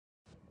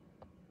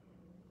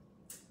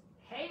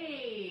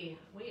Alrighty,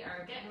 we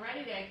are getting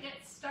ready to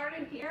get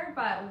started here,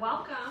 but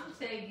welcome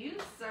to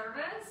youth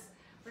service.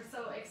 We're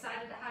so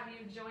excited to have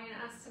you join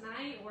us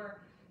tonight. We're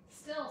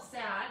still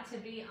sad to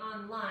be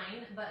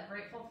online, but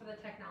grateful for the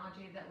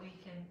technology that we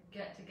can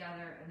get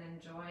together and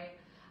enjoy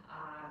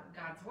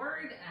God's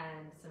Word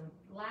and some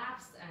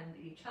laughs and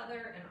each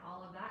other and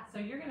all of that. So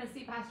you're going to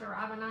see Pastor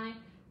Rob and I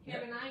here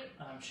tonight.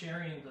 I'm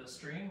sharing the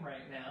stream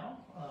right now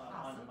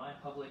Awesome. on my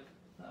public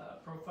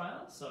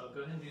profile, so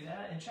go ahead and do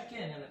that and check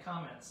in the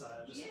comments.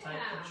 Just type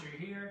that you're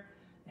here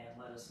and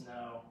let us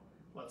know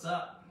what's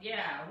up.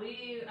 Yeah,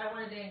 I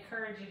wanted to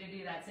encourage you to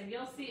do that. So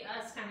you'll see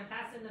us kind of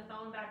passing the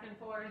phone back and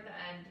forth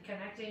and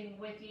connecting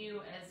with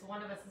you as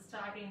one of us is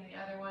talking, the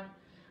other one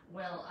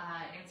will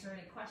answer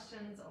any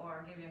questions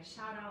or give you a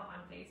shout out on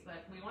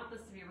Facebook. We want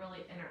this to be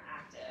really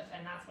interactive,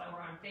 and that's why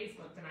we're on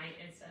Facebook tonight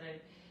instead of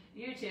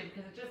YouTube,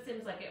 because it just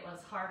seems like it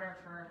was harder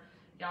for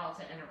y'all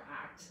to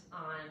interact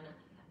on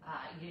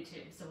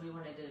YouTube. So we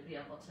wanted to be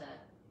able to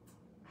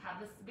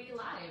have this be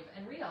live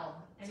and real.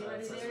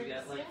 Anybody so it says there? we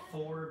got like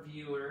 4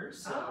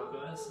 viewers, so go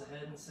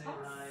ahead and say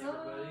hi,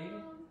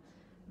 everybody.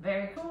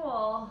 Very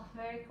cool,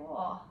 very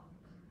cool.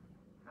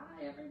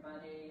 Hi,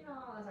 everybody.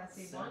 Oh, I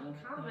see one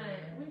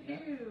comment.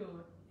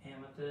 Woohoo!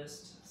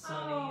 Amethyst,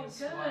 Sunny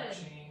is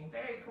watching.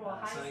 Very cool.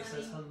 Hi, Sunny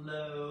Sunny. says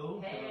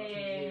hello.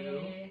 Hey, hello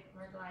to you.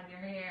 we're glad you're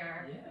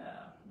here. Yeah.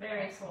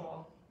 Very awesome.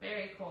 cool.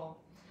 Very cool.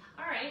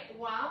 All right,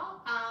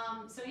 well,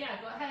 so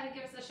yeah, go ahead and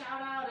give us a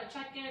shout out, a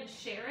check in,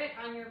 share it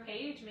on your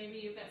page. Maybe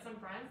you've got some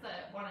friends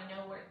that want to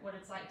know what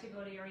it's like to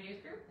go to your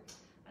youth group.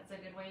 That's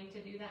a good way to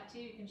do that too.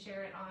 You can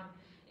share it on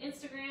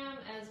Instagram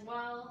as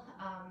well.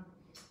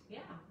 Yeah,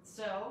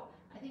 so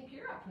I think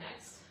you're up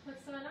next with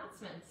some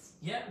announcements.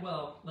 Yeah,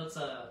 well, let's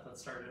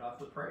start it off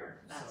with prayer.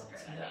 That's a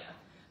great idea.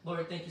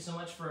 Lord, thank you so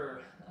much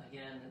for,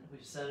 again,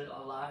 we've said it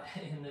a lot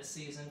in this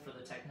season, for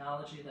the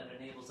technology that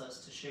enables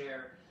us to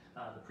share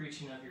the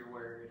preaching of your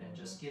word and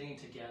just getting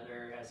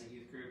together as a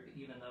youth group,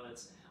 even though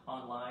it's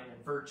online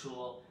and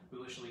virtual. We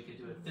wish we could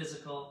do it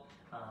physical.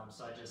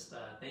 So I just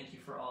thank you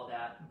for all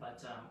that.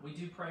 But we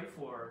do pray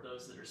for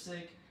those that are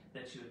sick,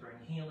 that you would bring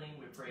healing.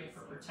 We pray for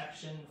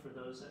protection for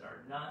those that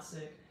are not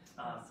sick.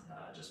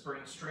 Just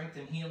bring strength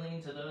and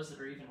healing to those that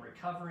are even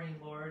recovering,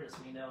 Lord, as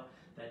we know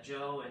that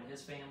Joe and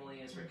his family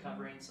is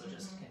recovering. So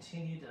just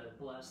continue to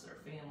bless their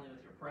family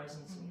with your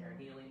presence and your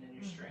healing and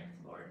your strength,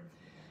 Lord.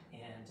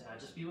 And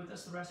just be with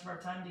us the rest of our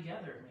time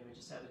together. May we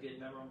just have a good,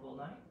 memorable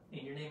night.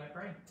 In your name I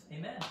pray.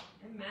 Amen.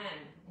 Amen.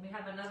 We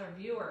have another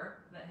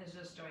viewer that has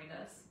just joined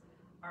us.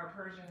 Our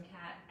Persian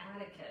cat,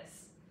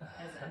 Atticus,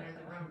 has entered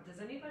the room. Does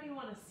anybody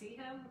want to see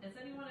him? Is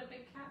anyone a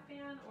big cat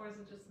fan, or is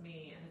it just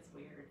me and it's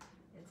weird?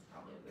 It's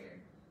probably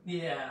weird.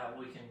 Yeah,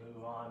 we can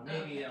move on.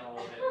 Maybe in a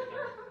little bit we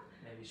can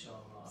maybe show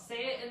him off.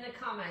 Say it in the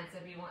comments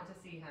if you want to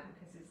see him,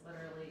 because he's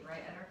literally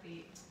right at our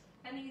feet.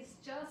 And he's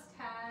just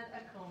had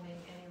a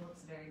combing, and he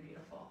looks very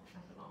beautiful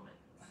at the moment.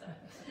 So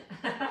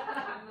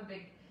I'm a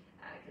big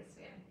Atticus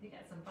fan. You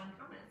got some fun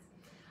comments.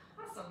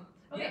 Awesome.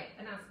 Okay,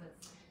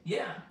 announcements.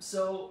 Yeah,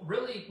 so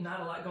really not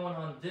a lot going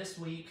on this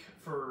week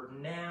for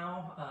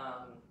now.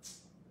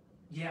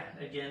 Yeah,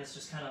 again, it's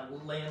just kind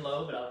of laying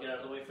low, but I'll get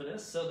out of the way for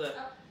this. So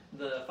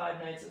the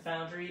 5 nights at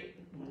Foundry,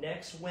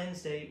 next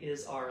Wednesday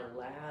is our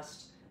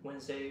last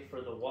Wednesday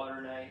for the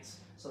water nights.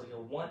 So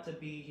you'll want to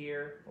be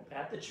here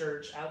at the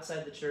church,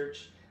 outside the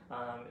church.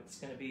 It's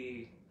going to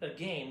be a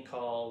game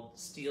called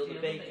Steal the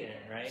Bacon,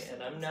 right?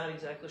 And I'm not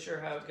exactly sure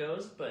how it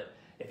goes, but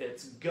if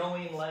it's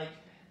going like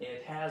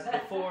it has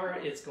before,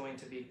 it's going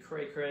to be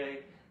cray-cray,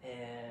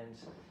 and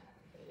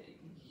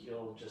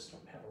you'll just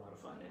have a lot of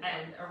fun.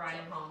 And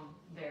arriving home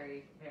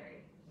very,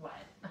 very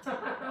wet.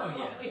 Oh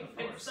yeah, We've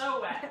been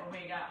so wet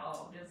when we got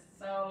home, just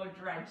so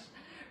drenched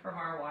from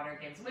our water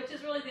games, which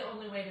is really the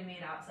only way to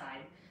meet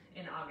outside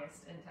in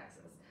August in Texas.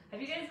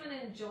 Have you guys been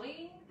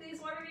enjoying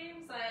these water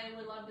games? I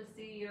would love to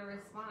see your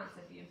response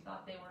if you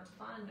thought they were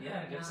fun.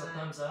 Yeah, give us a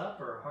thumbs up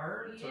or a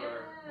heart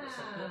or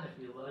something if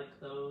you like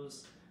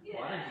those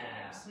water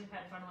games. We've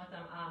had fun with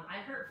them. I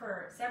hurt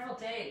for several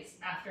days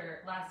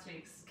after last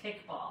week's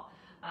kickball,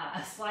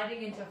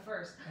 sliding into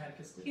first.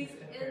 He's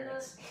in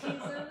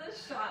the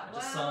shot. I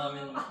just saw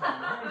him in my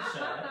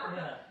shot.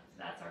 Yeah.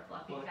 That's our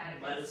fluffy Well, cat.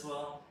 might as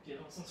well give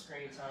him some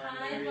screen time.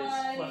 Hi, there he buddy.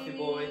 is, fluffy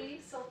boy.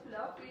 So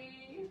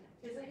fluffy.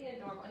 Isn't he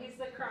adorable? He's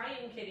the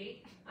crying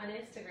kitty on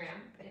Instagram.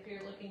 If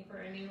you're looking for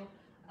a new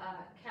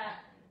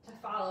cat to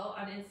follow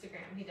on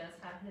Instagram, he does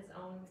have his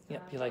own.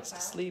 Yep, he likes to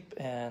sleep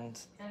and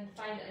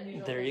find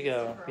unusual there you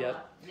places go. to curl Yep.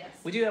 up. Yes.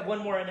 We do have one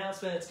more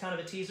announcement. It's kind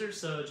of a teaser,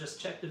 so just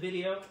check the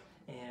video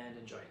and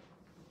enjoy.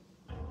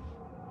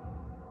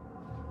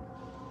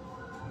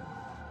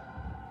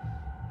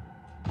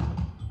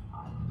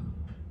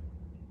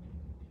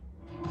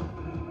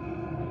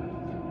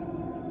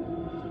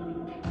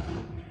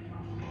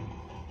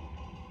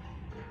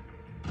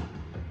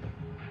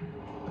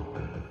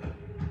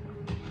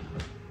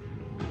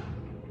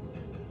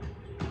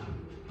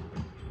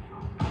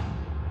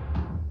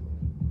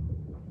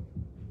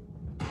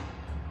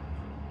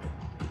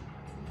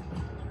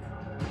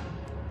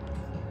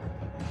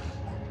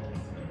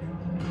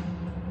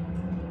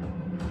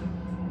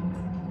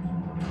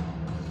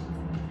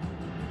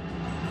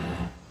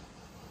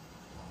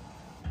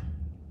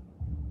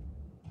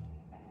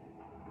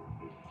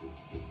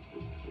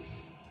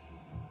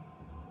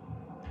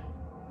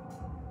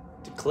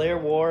 declare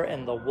war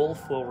and the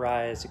wolf will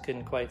rise. You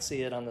couldn't quite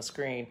see it on the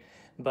screen,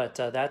 but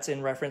that's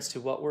in reference to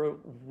what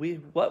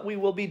we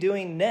will be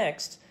doing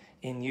next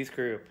in youth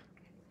group.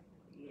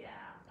 Yeah,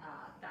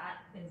 that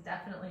is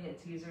definitely a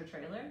teaser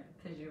trailer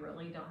because you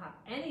really don't have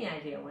any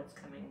idea what's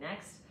coming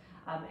next.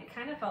 It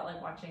kind of felt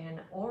like watching an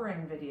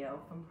Oren video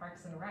from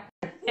Parks and Rec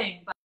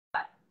thing,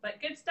 but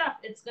good stuff.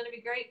 It's going to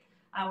be great.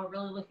 We're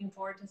really looking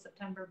forward to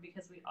September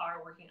because we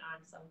are working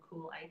on some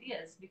cool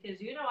ideas. Because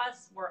you know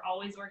us, we're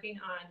always working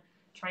on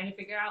trying to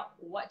figure out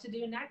what to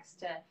do next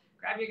to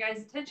grab your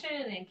guys' attention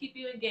and keep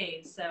you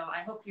engaged. So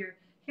I hope you're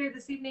here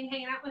this evening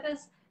hanging out with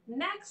us.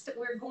 Next,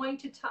 we're going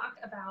to talk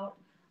about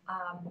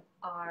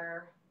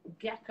our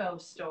gecko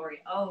story.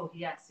 Oh,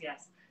 yes.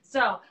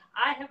 So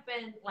I have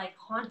been like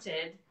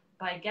haunted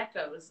by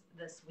geckos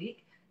this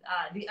week.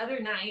 The other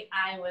night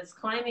I was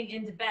climbing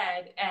into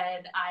bed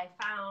and I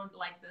found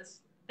like this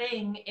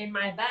thing in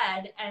my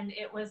bed, and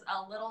it was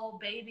a little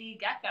baby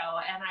gecko,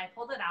 and I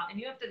pulled it out. And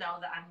you have to know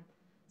that I'm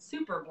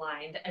super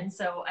blind, and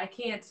so I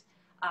can't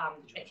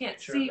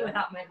see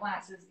without my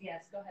glasses.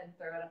 Yes, go ahead and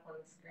throw it up on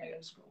the screen. I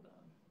gotta scroll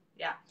down.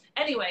 Yeah.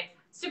 Anyway,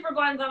 super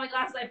blind without my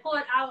glasses. I pull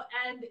it out,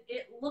 and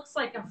it looks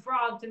like a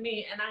frog to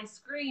me, and I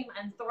scream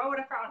and throw it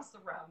across the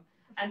room.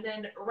 And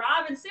then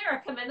Rob and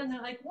Sarah come in, and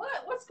they're like,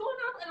 What's going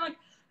on? And I'm like,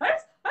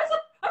 there's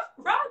a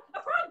frog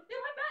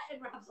in my bed.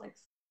 And Rob's like,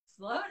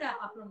 slow down.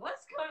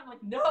 What's going on? I'm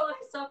like, no,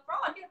 there's a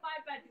frog in my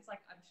bed. He's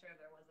like, I'm sure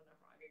there wasn't a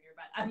frog in your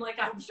bed. I'm like,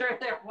 I'm sure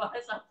there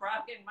was a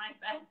frog in my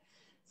bed.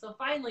 So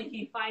finally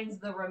he finds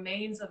the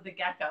remains of the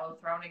gecko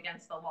thrown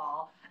against the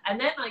wall. And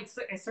then I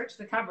search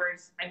the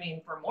cupboards,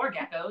 for more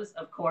geckos,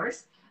 of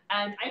course.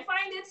 And I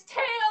find its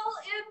tail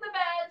in the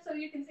bed. So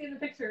you can see in the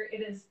picture,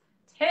 it is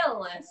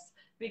tailless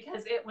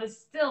because it was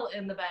still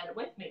in the bed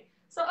with me.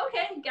 So,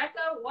 okay,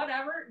 gecko,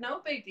 whatever,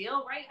 no big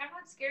deal, right? I'm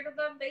not scared of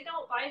them. They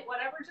don't bite,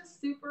 whatever, just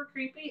super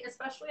creepy,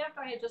 especially after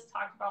I had just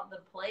talked about the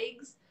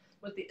plagues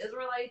with the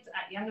Israelites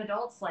at young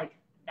adults, like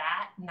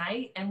that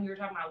night. And we were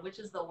talking about which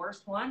is the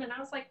worst one. And I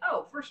was like,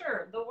 oh, for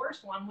sure, the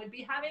worst one would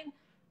be having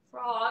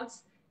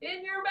frogs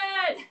in your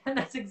bed. And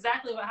that's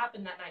exactly what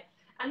happened that night.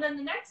 And then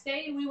the next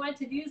day, we went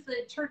to use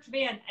the church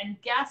van.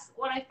 And guess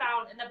what I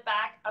found in the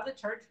back of the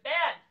church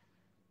van?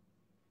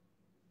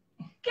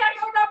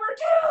 Gecko number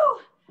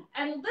 2!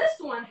 And this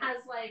one has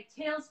like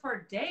tails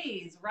for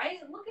days, right?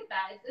 Look at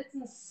that. It's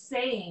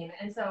insane.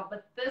 And so,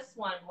 but this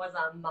one was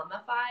a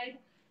mummified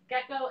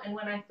gecko. And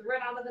when I threw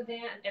it out of the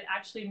van, it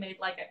actually made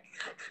like a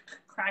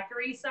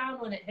crackery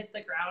sound when it hit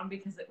the ground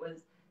because it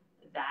was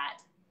that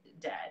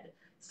dead.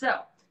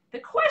 So the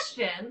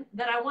question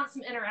that I want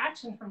some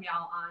interaction from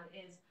y'all on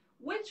is,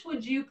 which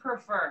would you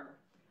prefer?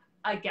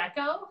 A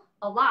gecko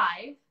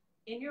alive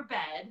in your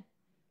bed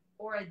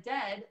or a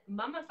dead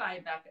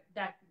mummified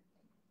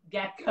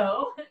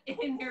gecko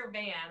in your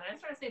van? I was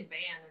trying to say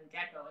van and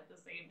gecko at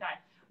the same time.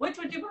 Which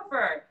would you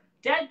prefer?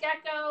 Dead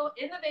gecko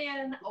in the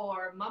van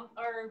or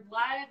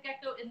live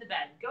gecko in the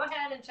bed? Go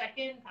ahead and check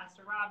in.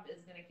 Pastor Rob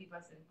is going to keep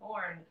us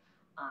informed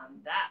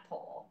on that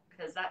poll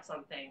because that's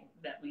something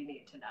that we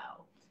need to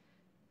know.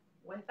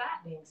 With that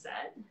being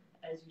said,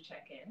 as you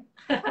check in,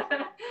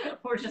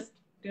 we're just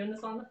doing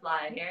this on the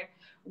fly here.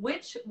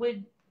 Which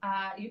would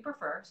you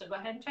prefer? So go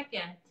ahead and check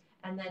in.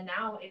 And then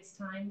now it's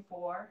time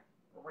for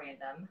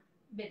random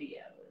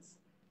videos.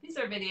 These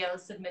are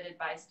videos submitted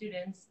by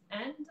students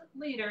and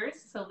leaders.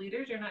 So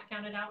leaders, you're not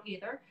counted out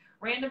either.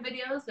 Random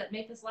videos that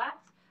make us laugh.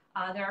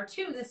 There are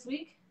 2 this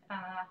week.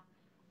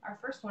 Our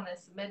first one is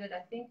submitted,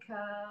 I think.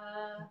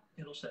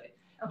 It'll say.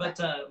 Okay.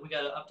 But we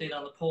got an update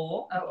on the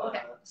poll. Oh,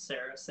 okay.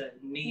 Sarah said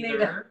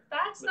neither.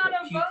 That's with not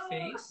a a cute vote.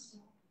 face.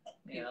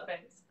 Cute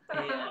face.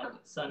 And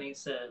Sunny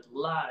said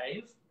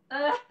live.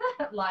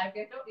 Live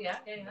gecko, yeah.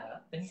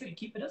 Then you can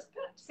keep it as a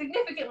pet.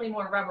 Significantly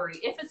more rubbery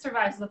if it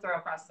survives the throw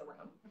across the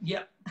room.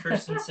 Yep.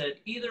 Kirsten said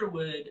either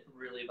would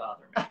really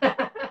bother me.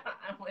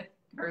 I'm with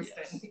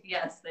Kirsten.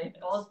 Yes, they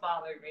both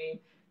bothered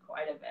me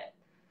quite a bit.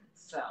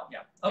 So, yeah.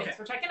 Okay. Thanks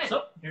for checking in.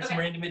 So, here's some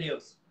random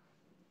videos.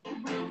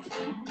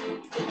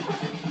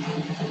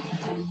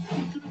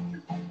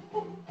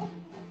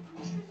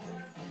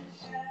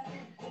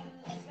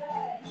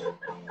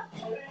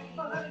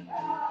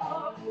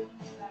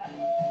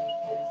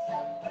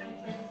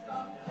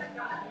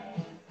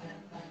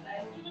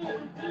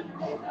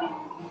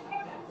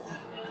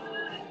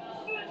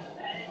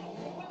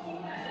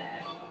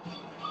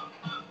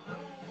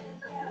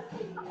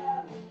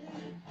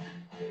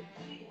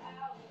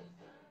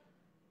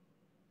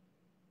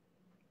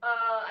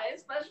 I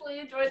especially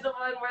enjoyed the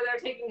one where they're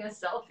taking a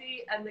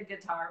selfie and the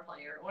guitar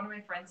player. One of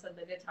my friends said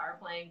the guitar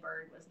playing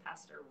bird was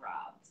Pastor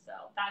Rob. So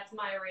that's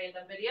my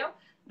random video.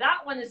 That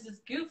one is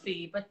just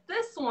goofy, but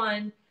this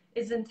one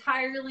is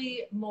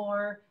entirely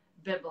more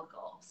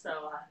biblical.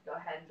 So go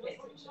ahead and pay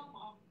attention.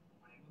 I'm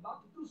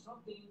about to do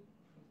something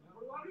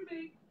very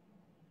big,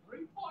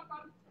 very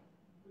important.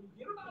 When you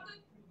hear about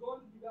it, you're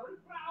going to be very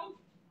proud.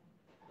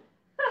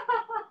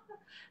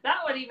 That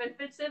one even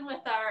fits in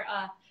with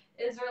our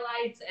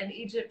Israelites and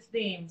Egypt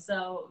theme.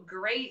 So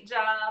great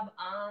job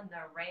on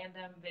the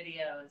random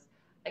videos.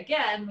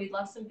 again, we'd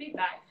love some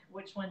feedback.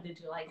 Which one did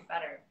you like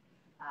better?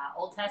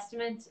 Old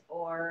Testament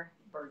or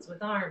Birds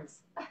with Arms?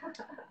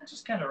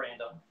 Just kind of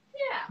random.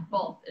 Yeah,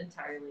 both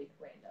entirely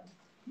random.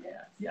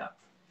 Yeah.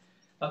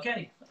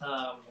 Okay,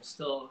 we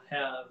still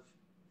have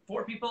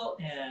 4 people,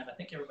 and I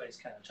think everybody's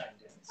kind of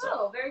chimed in. So.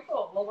 Oh, very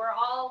cool. Well, we're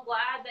all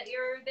glad that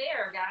you're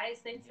there, guys.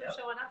 Thanks Yep.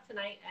 for showing up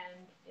tonight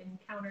and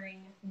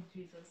encountering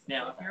Jesus.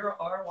 Now, if you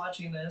are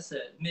watching this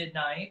at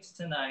midnight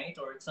tonight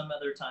or at some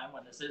other time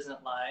when this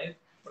isn't live,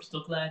 we're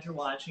still glad you're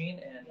watching,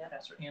 and Yep.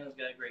 Pastor Anna's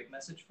got a great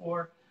message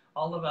for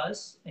all of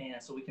us,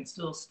 and so we can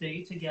still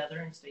stay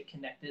together and stay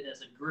connected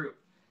as a group,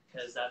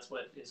 because that's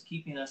what is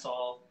keeping us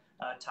all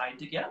tied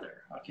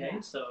together. Okay,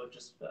 Yeah. so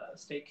just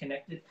stay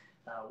connected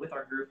with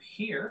our group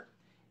here,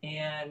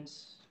 and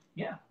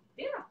yeah.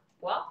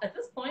 Well, at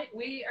this point,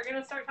 we are going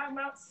to start talking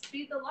about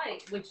Speed the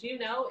Light, which you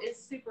know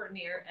is super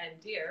near and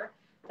dear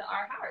to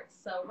our hearts.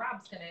 So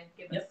Rob's going to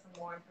give us some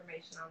more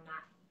information on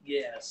that.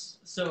 Yes.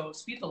 So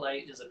Speed the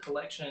Light is a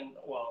collection,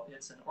 well,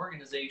 it's an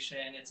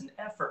organization, it's an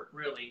effort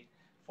really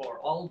for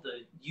all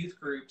the youth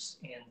groups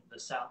in the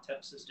South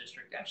Texas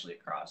district, actually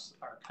across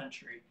our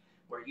country,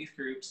 where youth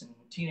groups and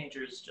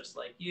teenagers just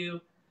like you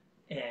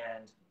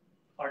and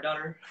our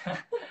daughter.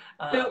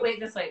 Wait,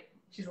 just wait.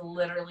 She's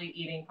literally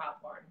eating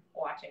popcorn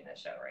watching this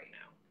show right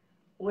now,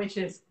 which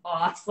is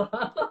awesome.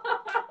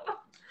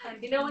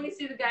 You know when you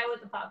see the guy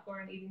with the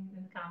popcorn eating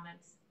in the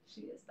comments?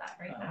 She is that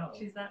right now.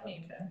 She's that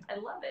meme. Okay. I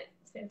love it.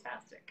 It's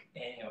fantastic.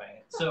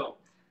 Anyway, so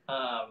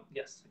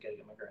yes, I gotta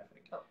get my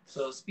graphic. Oh.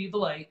 So Speed the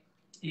Light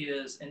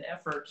is an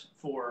effort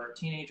for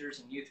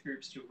teenagers and youth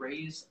groups to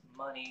raise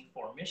money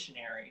for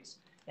missionaries,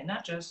 and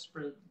not just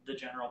for the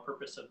general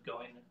purpose of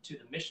going to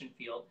the mission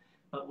field,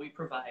 but we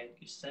provide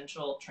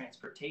essential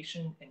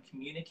transportation and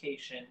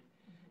communication.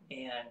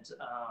 And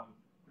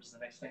what is the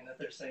next thing that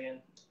they're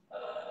saying?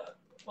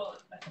 Well,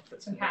 I think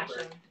that's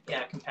Compassion.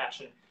 Yeah,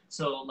 compassion.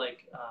 So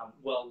like,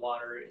 well,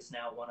 water is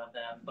now one of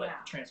them, but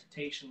Yeah.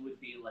 transportation would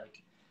be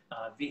like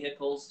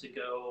vehicles to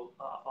go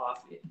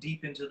off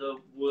deep into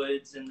the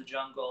woods and the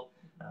jungle.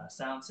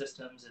 Sound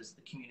systems is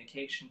the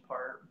communication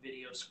part,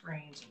 video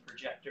screens and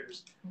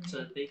projectors, so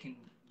that they can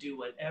do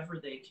whatever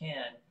they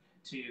can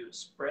to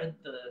spread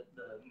the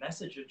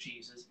message of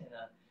Jesus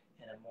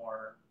in a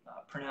more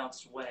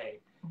pronounced way.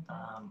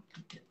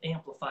 It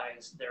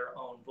amplifies their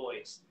own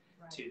voice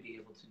to be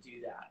able to do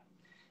that.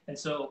 And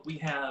so we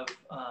have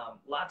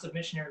lots of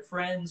missionary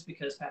friends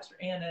because Pastor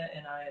Anna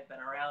and I have been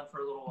around for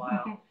a little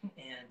while,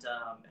 and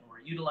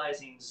we're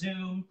utilizing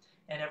Zoom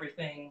and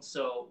everything.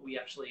 So we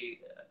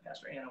actually,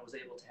 Pastor Anna was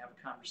able to have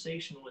a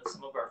conversation with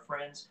some of our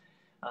friends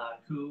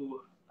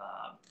who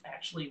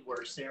actually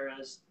were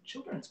Sarah's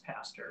children's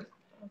pastor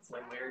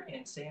when we were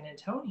in San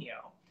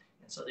Antonio.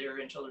 And so they were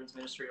in children's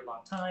ministry a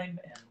long time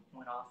and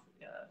went off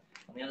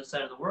on the other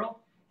side of the world,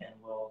 and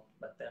we'll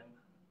let them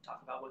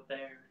talk about what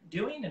they're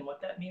doing and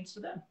what that means to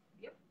them.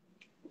 Yep.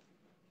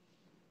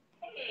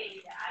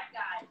 Hey, I've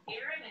got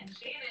Aaron and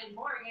Shannon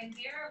Morgan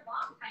here,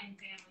 longtime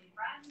family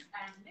friends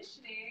and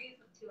missionaries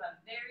to a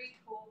very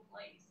cool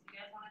place. You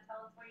guys want to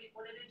tell us what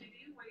it is you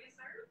do, where you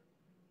serve?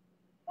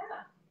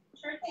 Yeah,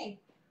 sure thing.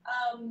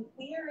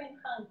 We are in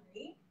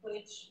Hungary,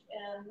 which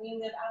we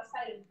live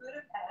outside of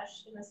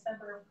Budapest in a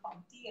suburb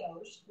called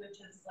Diós, which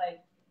is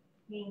like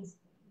means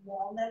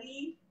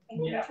walnutty,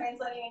 and you're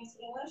translating into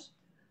English.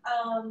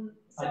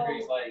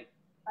 Hungary's like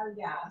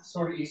yeah,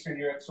 sort of Eastern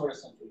Europe, sort of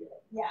Central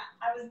Europe. yeah.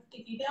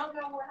 If you don't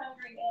know where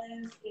Hungary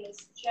is,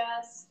 it's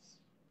just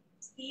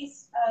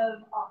east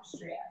of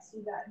Austria. So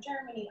you got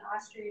Germany,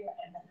 Austria,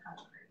 and then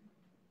Hungary.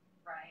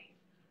 Right.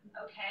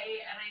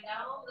 Okay, and I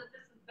know that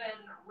this has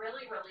been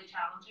really, really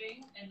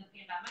challenging in the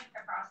pandemic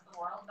across the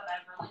world, but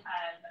I've really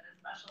had a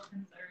special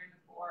concern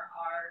for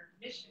our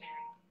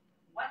missionaries.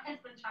 What has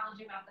been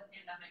challenging about the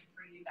pandemic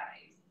for you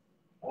guys?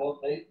 Well,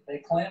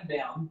 they clamped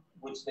down,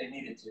 which they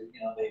needed to. You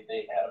know,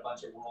 they had a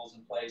bunch of rules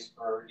in place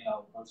for,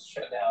 let's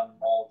shut down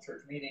all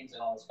church meetings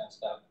and all this kind of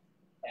stuff.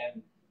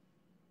 And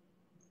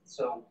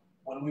so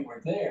when we were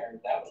there,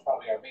 that was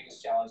probably our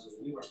biggest challenge. Is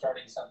we were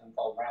starting something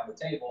called Round the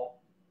Table,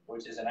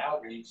 which is an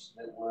outreach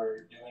that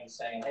we're doing,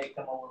 saying, hey,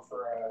 come over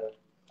for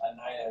a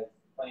night of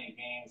playing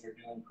games or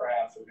doing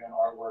crafts or doing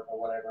artwork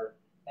or whatever,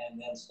 and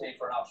then stay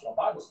for an optional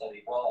Bible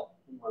study. Well,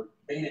 we were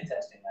beta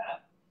testing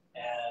that,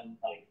 and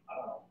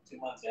 2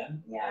 months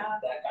in,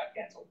 that got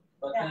canceled.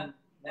 But then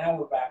now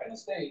we're back in the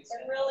States.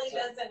 It really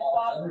doesn't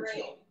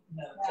cooperate.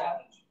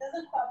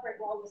 Doesn't cooperate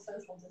well with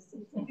social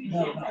distancing.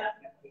 No. So,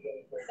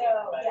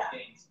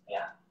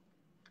 yeah.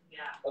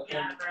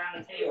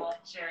 Around a table,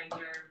 sharing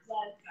your.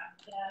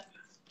 Yes.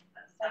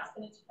 That's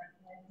been a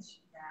challenge.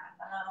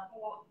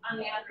 Well, on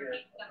the other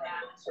hand of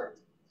that,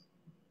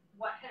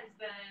 what has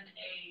been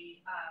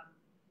a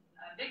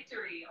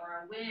victory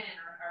or a win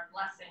or a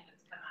blessing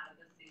that's come out of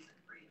this season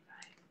for you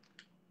guys?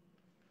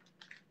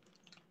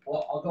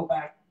 Well, I'll go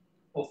back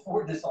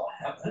before this all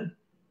happened.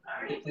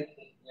 All right.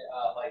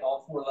 Like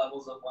all 4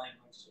 levels of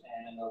language,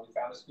 and we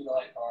found a Speed the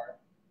Light car,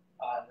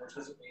 which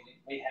was amazing.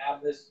 We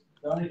have this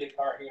donated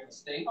car here in the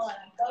States. Hold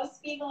on, go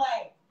Speed the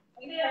Light.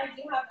 We heard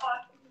you got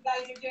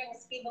guys are doing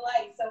Speed the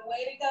Light, so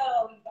way to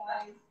go, you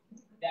guys.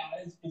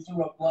 Yeah, it's a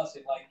real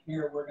blessing. Like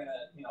here, we're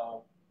gonna,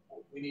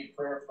 we need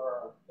prayer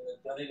for the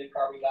donated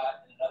car we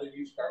got and another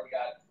used car we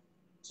got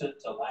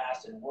to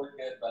last and work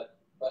good. But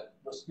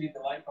with Speed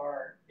the Light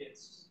car,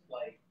 it's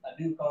like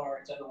a new car.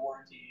 It's under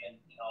warranty, and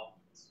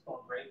it's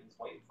going great. And it's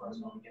waiting for us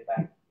when we get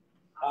back.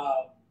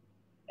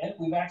 And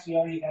we've actually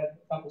already had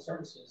a couple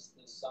services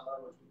this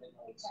summer, which we didn't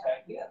really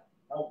expect. We don't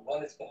know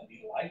what it's going to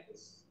be like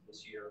this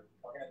year.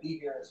 We're going to be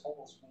here this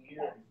whole school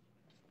year.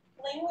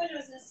 Language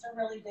was just a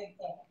really big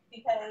thing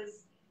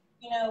because,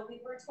 we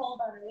were told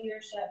by the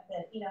leadership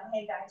that,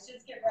 hey guys,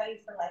 just get ready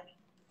for like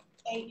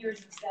 8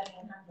 years of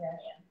studying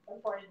Hungarian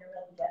before you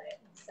really get it.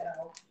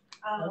 So,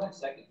 we're in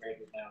second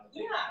graders now.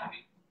 Yeah,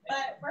 maybe.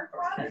 But we're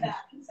proud of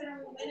that, considering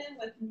we went in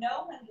with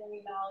no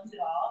Hungarian knowledge at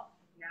all.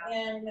 Yeah.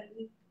 And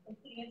we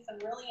completed some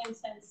really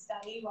intense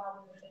study while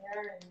we were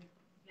there, and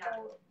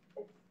so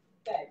it's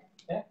good.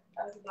 Yeah.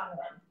 That was a good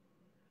one.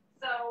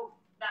 So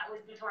that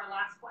leads me to our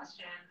last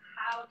question.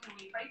 How can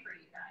we pray for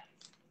you guys?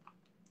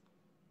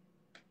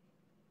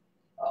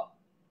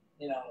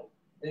 Well,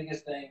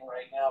 biggest thing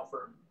right now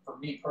for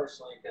me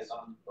personally, because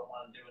I'm the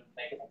one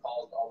making the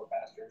calls to all the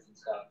pastors and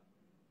stuff,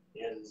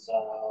 is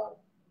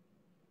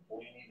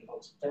we need to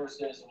book some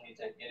services, and we need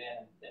to get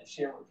in and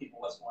share with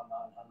people what's going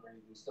on in Hungary.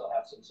 We still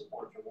have some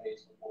support to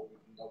raise before we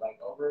can go back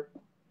over.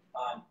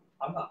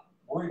 I'm not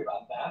worried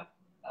about that,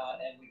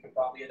 and we could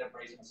probably end up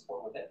raising the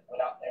support with it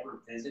without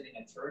ever visiting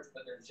a church,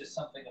 but there's just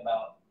something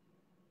about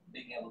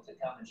being able to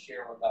come and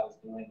share what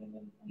God's doing, and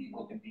then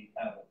people can be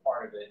kind of a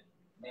part of it.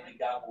 Maybe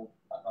God will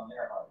tug on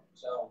their heart.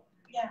 So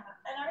yeah,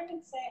 and I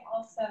would say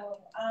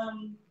also,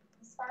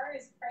 as far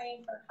as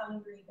praying for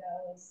Hungary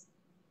goes,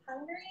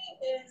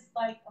 Hungary is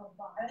like a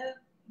lot of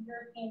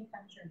European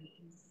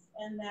countries,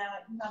 in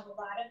that you have a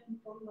lot of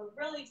people who are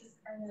really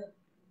just kind of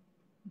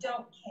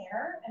don't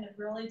care and have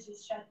really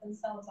just shut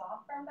themselves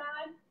off from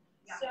God.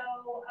 Yeah. So,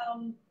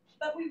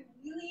 but we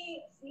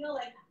really feel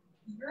like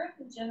Europe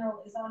in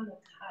general is on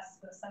the cusp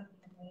of something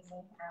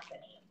amazing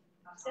happening.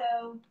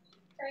 So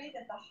pray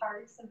that the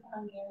hearts of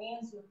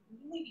Hungarians would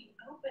really be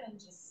open and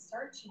just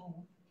searching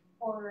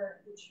for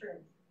the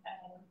truth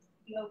and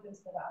be open to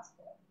the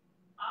gospel.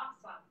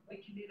 Awesome. We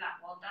can do that.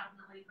 We'll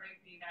definitely pray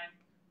for you guys.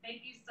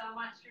 Thank you so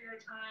much for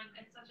your time.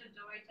 It's such a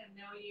joy to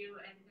know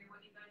you and hear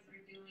what you guys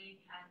are doing,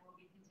 and we'll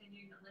be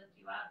continuing to lift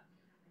you up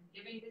and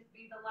giving you to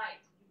Speed the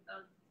Light. Keep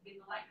those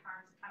Speed the Light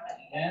cars coming.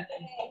 Amen.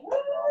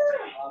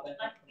 Love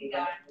you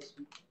guys.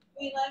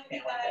 We love you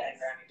guys. Hang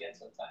around again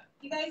sometime.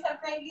 You guys have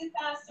great youth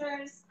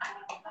pastors.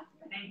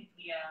 Thank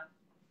you.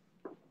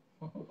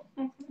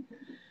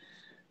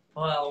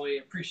 Well, we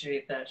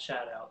appreciate that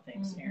shout out.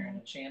 Thanks, Aaron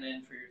and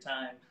Shannon, for your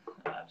time.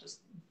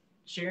 Just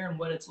sharing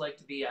what it's like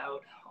to be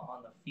out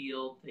on the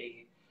field.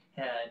 They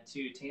had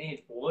 2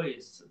 teenage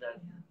boys that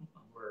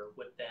were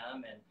with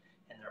them, and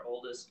their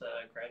oldest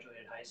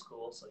graduated high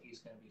school, so he's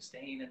going to be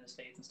staying in the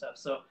States and stuff.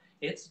 So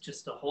it's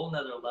just a whole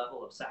nother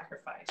level of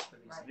sacrifice for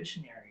these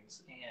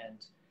missionaries,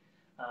 and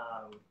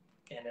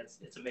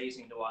it's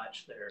amazing to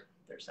watch their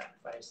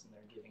sacrifice and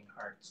their giving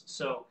hearts.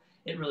 So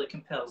it really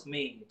compels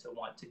me to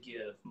want to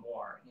give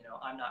more.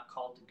 I'm not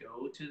called to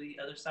go to the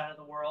other side of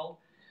the world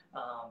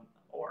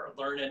or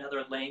learn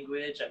another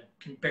language. I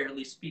can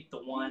barely speak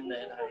the one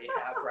that I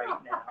have right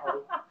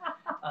now.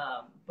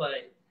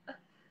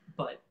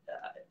 But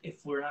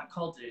if we're not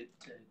called to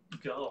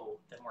go,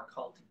 then we're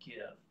called to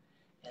give.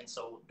 And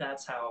so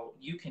that's how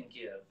you can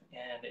give.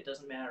 And it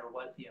doesn't matter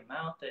what the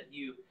amount that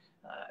you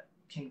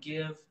can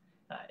give.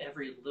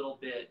 Every little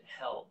bit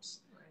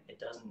helps. Right. It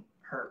doesn't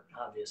hurt,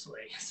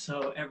 obviously.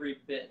 So every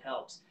bit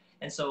helps.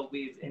 And so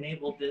we've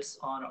enabled this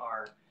on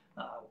our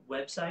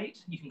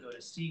website. You can go to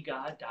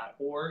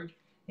seegod.org,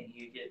 and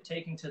you get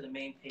taken to the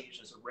main page.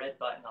 There's a red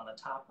button on the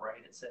top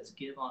right. It says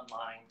Give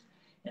Online.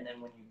 And then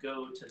when you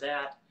go to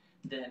that,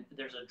 then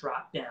there's a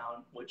drop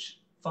down which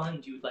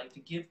fund you would like to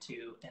give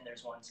to, and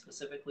there's one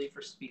specifically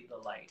for Speed the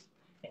Light.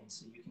 And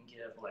so you can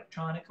give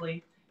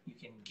electronically. You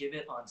can give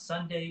it on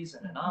Sundays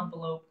in an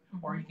envelope,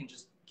 or you can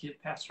just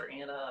give Pastor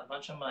Anna a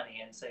bunch of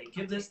money and say,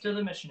 give this to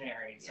the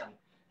missionaries,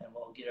 and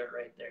we'll get it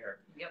right there.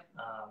 Yep.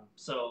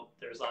 So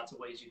there's lots of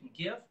ways you can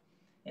give.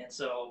 And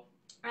so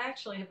I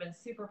actually have been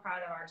super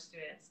proud of our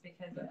students,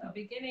 because at the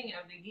beginning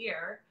of the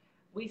year,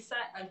 we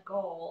set a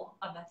goal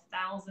of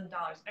 $1,000.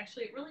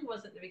 Actually, it really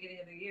wasn't the beginning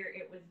of the year.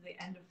 It was the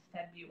end of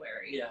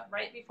February,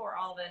 right before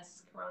all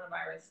this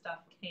coronavirus stuff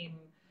came,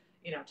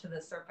 to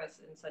the surface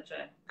in such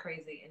a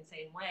crazy,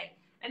 insane way.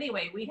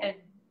 Anyway, we had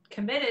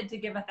committed to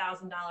give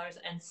 $1,000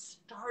 and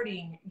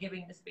starting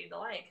giving to Speed the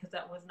Light, because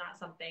that was not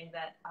something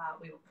that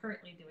we were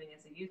currently doing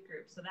as a youth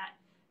group. So that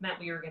meant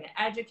we were going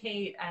to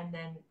educate and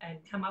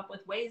come up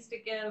with ways to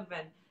give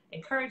and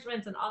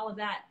encouragements and all of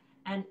that.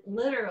 And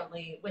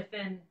literally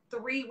within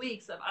 3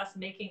 weeks of us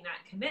making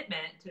that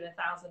commitment to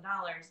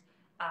 $1,000,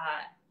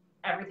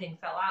 everything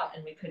fell out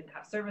and we couldn't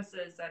have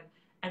services.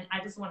 And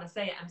I just want to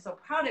say I'm so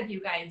proud of you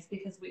guys,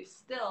 because we've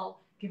still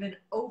given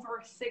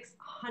over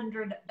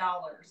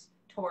 $600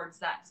 towards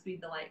that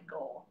Speed the Light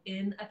goal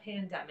in a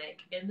pandemic,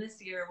 in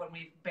this year when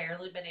we've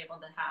barely been able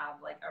to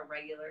have like a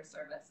regular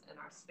service in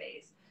our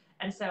space.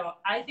 And so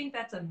I think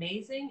that's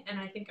amazing. And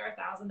I think our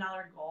 $1,000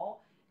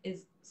 goal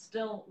is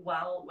still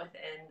well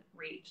within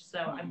reach. So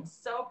I'm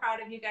so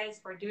proud of you guys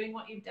for doing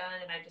what you've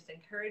done. And I just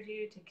encourage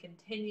you to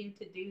continue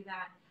to do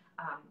that.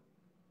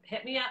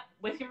 Hit me up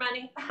with your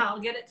money. I'll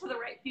get it to the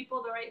right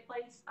people, the right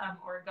place,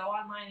 or go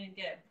online and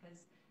give, because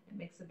it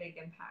makes a big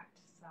impact.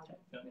 So,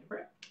 You want me to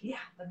pray? yeah,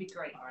 that'd be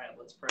great. All right,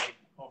 let's pray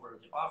over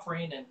the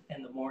offering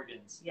and the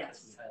Morgans.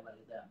 Yes. As we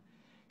highlighted them.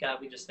 God,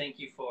 we just thank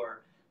you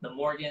for the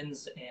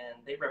Morgans,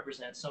 and they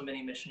represent so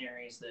many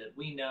missionaries that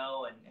we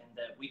know and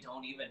that we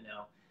don't even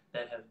know,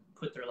 that have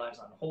put their lives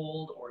on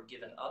hold or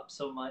given up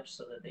so much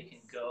so that they can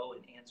go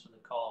and answer the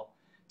call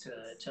to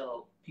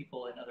tell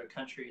people in other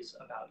countries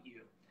about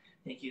you.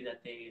 Thank you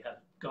that they have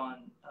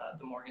gone,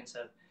 the Morgans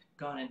have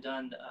gone and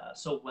done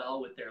so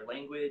well with their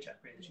language. I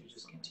pray that you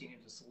just continue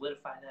to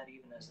solidify that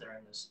even as they're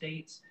in the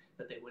States,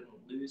 that they wouldn't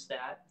lose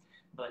that.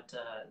 But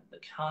the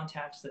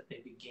contacts that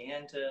they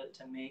began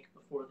to make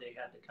before they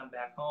had to come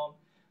back home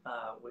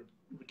would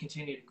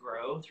continue to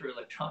grow through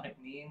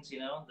electronic means, the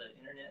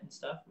internet and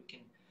stuff. We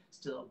can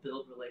still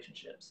build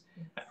relationships.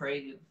 I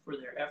pray for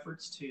their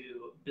efforts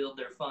to build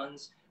their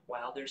funds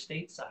while they're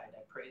stateside.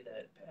 I pray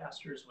that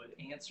pastors would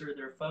answer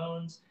their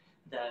phones,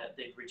 that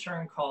they'd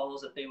return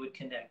calls, that they would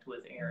connect with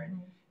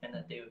Aaron, and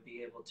that they would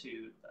be able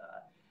to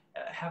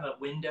have a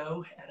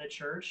window at a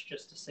church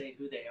just to say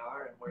who they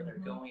are and where they're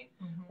going,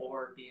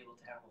 or be able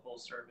to have a whole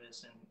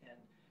service and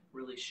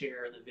really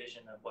share the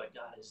vision of what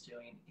God is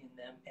doing in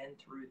them and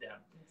through them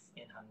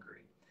in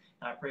Hungary.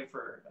 And I pray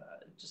for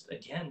just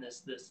again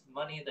this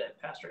money that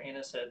Pastor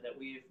Anna said that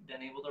we've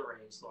been able to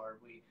raise, Lord.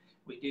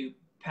 We do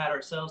pat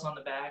ourselves on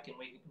the back and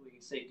we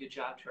say good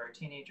job to our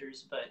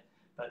teenagers, but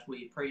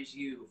we praise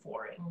you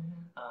for it.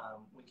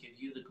 We give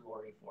you the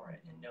glory for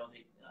it, and know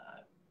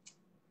that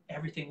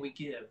everything we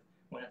give,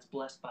 when it's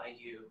blessed by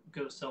you,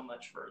 goes so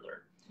much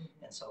further.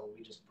 And so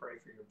we just pray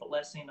for your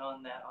blessing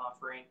on that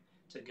offering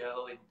to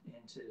go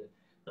into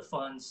the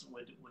funds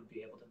would be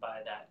able to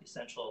buy that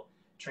essential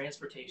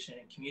transportation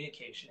and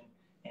communication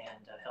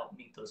and help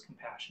meet those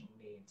compassion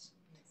needs.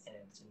 And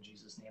it's in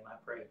Jesus' name I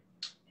pray.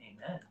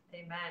 Amen.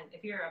 Amen.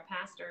 If you're a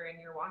pastor and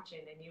you're watching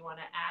and you want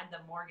to add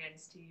the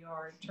Morgans to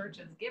your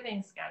church's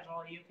giving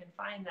schedule, you can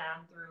find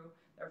them through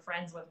their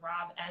Friends with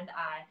Rob and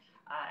I,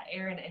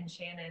 Aaron and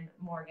Shannon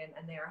Morgan,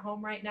 and they are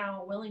home right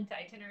now, willing to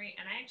itinerary.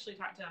 And I actually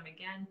talked to them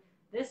again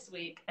this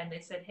week, and they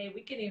said, hey,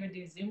 we can even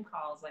do Zoom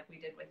calls like we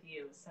did with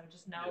you. So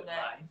just know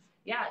that, live.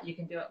 Yeah, you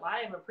can do it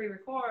live or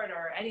pre-record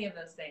or any of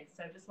those things.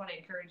 So just want to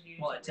encourage you.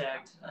 Well, I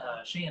tagged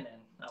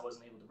Shannon. I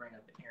wasn't able to bring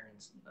up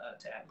Aaron's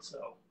tag,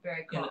 so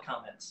very cool. In the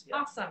comments. Yeah.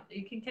 Awesome.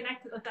 You can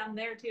connect with them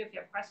there too if you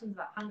have questions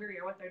about Hungary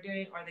or what they're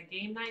doing or the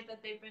game night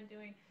that they've been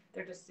doing.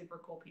 They're just super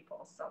cool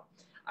people. So,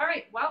 all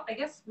right. Well, I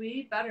guess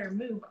we better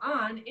move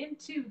on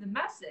into the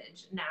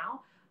message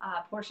now,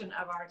 portion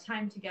of our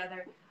time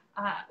together.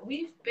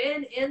 We've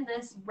been in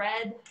this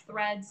red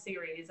thread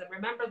series, and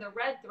remember, the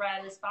red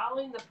thread is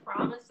following the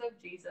promise of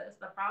Jesus,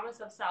 the promise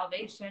of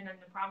salvation, and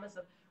the promise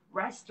of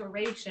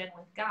restoration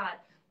with God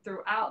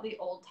throughout the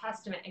Old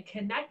Testament, and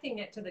connecting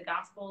it to the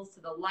Gospels, to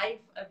the life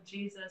of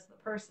Jesus, the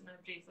person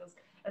of Jesus.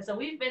 And so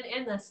we've been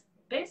in this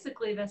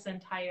basically this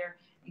entire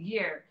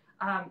year.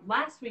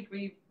 Last week,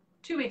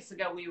 2 weeks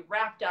ago, we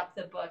wrapped up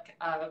the book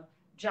of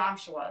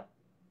Joshua,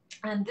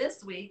 and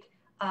this week,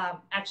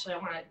 actually, I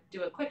want to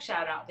do a quick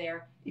shout out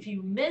there. If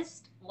you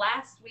missed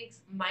last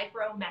week's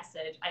micro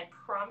message, I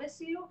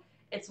promise you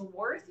it's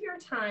worth your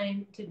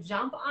time to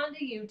jump onto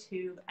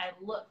YouTube and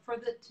look for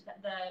the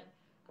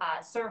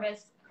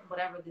service,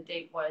 whatever the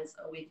date was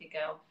a week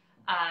ago.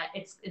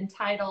 It's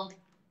entitled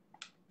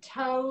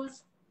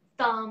Toes,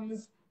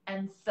 Thumbs,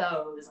 and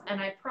Thos.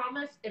 And I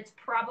promise it's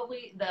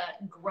probably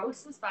the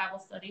grossest Bible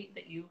study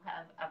that you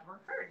have ever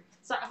heard.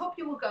 So I hope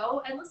you will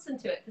go and listen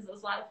to it because it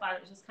was a lot of fun.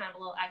 It was just kind of a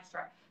little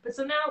extra. But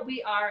so now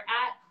we are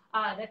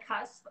at the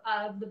cusp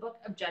of the book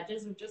of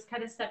Judges. We've just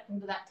kind of stepped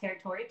into that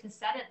territory. To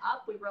set it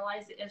up, we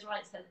realized the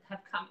Israelites have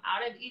come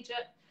out of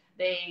Egypt.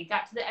 They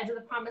got to the edge of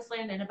the promised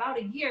land. In about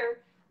a year,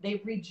 they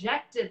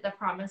rejected the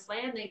promised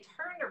land. They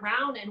turned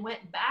around and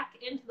went back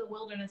into the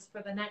wilderness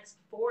for the next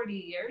 40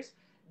 years.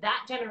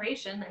 That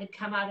generation that had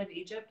come out of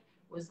Egypt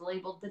was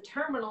labeled the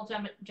terminal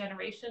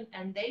generation,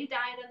 and they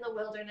died in the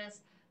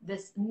wilderness.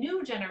 This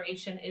new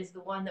generation is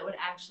the one that would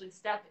actually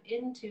step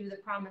into the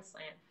promised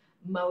land.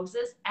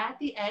 Moses, at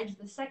the edge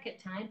the second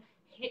time,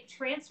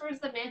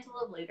 transfers the mantle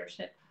of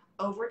leadership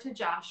over to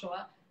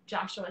Joshua.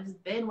 Joshua has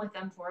been with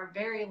them for a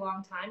very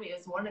long time. He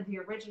is one of the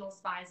original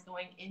spies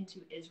going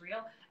into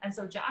Israel. And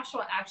so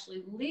Joshua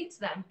actually leads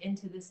them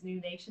into this new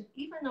nation,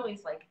 even though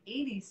he's like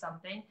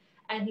 80-something.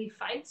 And he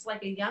fights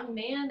like a young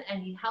man,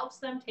 and he helps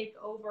them take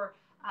over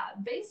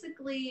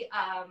basically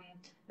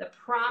the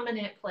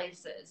prominent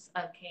places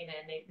of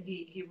Canaan.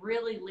 He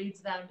really leads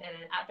them in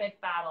an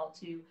epic battle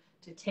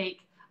to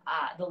take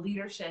the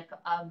leadership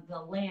of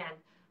the land.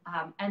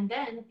 And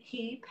then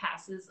he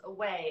passes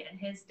away, and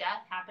his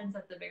death happens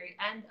at the very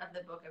end of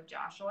the book of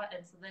Joshua.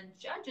 And so then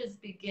Judges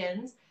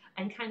begins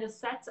and kind of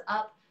sets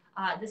up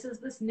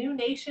this new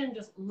nation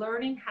just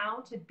learning how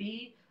to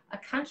be a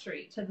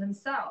country to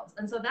themselves.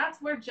 And so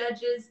that's where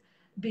Judges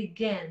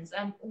begins.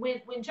 And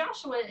when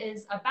Joshua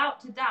is about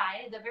to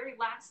die, the very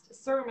last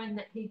sermon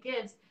that he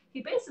gives,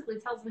 he basically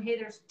tells them, hey,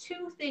 there's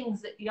two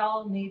things that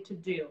y'all need to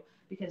do,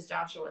 because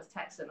Joshua is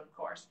Texan, of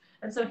course.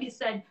 And so he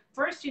said,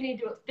 first, you need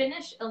to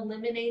finish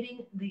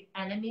eliminating the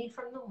enemy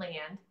from the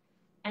land.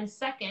 And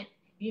second,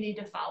 you need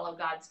to follow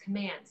God's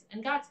commands.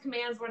 And God's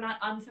commands were not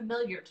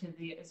unfamiliar to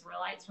the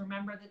Israelites.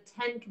 Remember the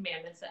 10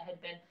 commandments that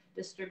had been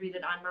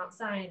distributed on Mount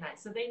Sinai.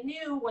 So they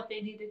knew what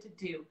they needed to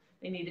do.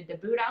 They needed to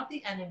boot out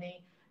the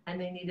enemy, and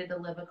they needed to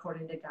live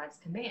according to God's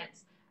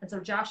commands. And so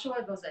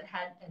Joshua goes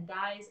ahead and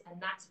dies,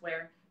 and that's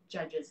where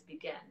Judges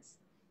begins.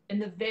 In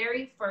the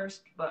very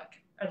first book,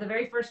 or the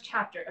very first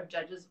chapter of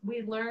Judges,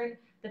 we learn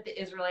that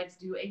the Israelites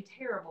do a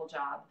terrible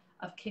job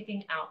of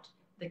kicking out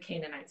the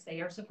Canaanites.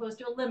 They are supposed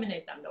to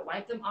eliminate them, to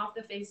wipe them off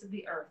the face of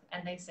the earth,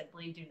 and they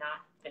simply do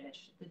not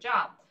finish the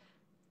job.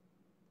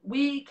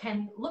 We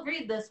can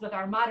read this with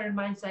our modern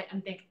mindset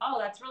and think, oh,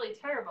 that's really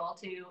terrible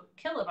to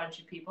kill a bunch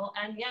of people.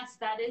 And yes,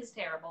 that is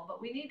terrible,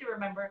 but we need to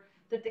remember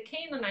that the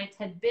Canaanites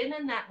had been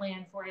in that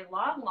land for a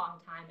long, long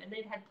time, and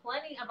they'd had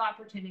plenty of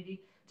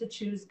opportunity to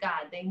choose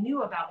God. They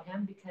knew about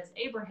him because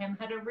Abraham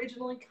had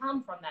originally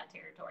come from that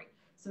territory.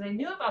 So they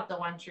knew about the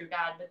one true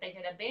God, but they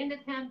had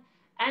abandoned him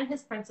and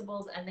his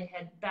principles, and they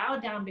had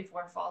bowed down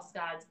before false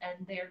gods,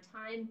 and their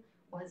time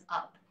was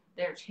up.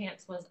 Their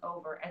chance was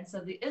over. And so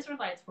the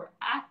Israelites were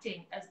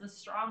acting as the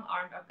strong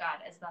arm of God,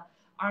 as the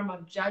arm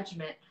of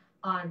judgment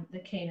on the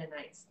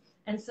Canaanites.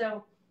 And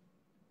so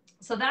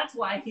that's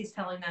why he's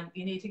telling them,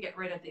 you need to get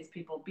rid of these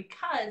people,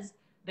 because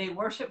they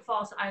worship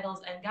false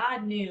idols, and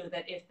God knew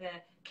that if the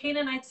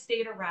Canaanites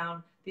stayed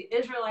around, the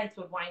Israelites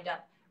would wind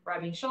up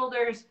rubbing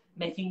shoulders,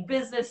 making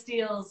business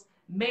deals,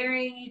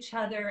 marrying each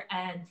other,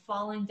 and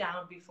falling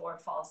down before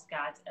false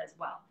gods as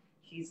well.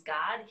 He's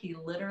God. He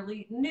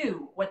literally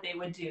knew what they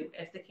would do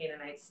if the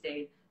Canaanites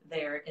stayed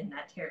there in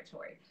that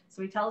territory.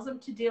 So he tells them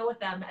to deal with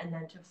them and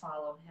then to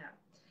follow him.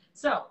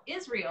 So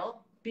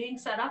Israel, being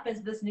set up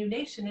as this new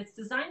nation, it's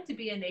designed to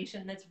be a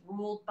nation that's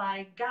ruled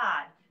by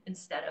God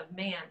instead of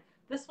man.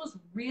 This was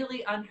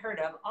really unheard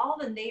of. All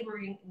the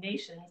neighboring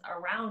nations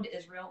around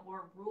Israel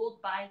were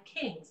ruled by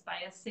kings, by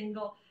a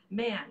single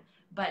man.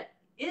 But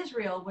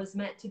Israel was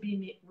meant to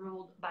be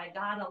ruled by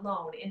God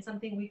alone in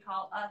something we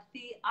call a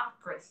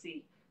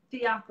theocracy.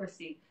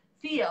 Theocracy.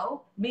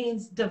 Theo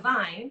means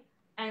divine,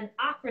 and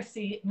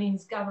ocracy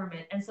means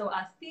government. And so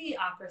a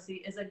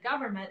theocracy is a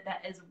government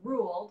that is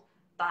ruled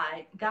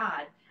by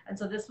God. And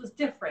so this was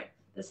different.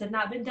 This had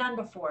not been done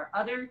before.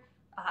 Other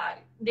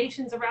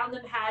nations around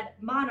them had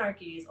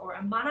monarchies or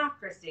a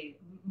monocracy.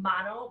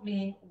 Mono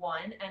meaning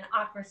one, and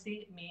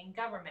ocracy meaning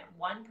government.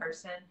 One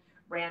person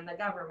ran the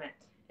government.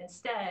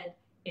 Instead,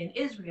 in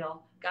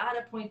Israel, God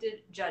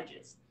appointed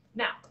judges.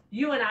 Now,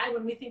 you and I,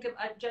 when we think of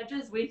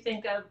judges, we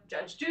think of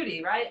Judge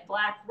Judy, right?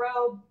 Black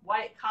robe,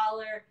 white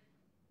collar,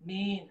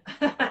 mean.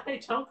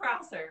 Don't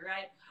cross her,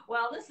 right?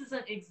 Well, this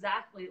isn't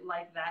exactly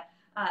like that.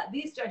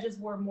 These judges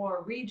were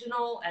more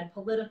regional and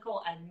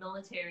political and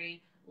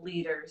military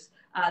leaders.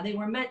 They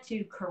were meant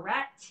to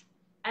correct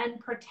and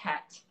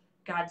protect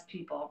God's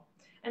people.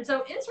 And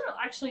so Israel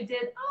actually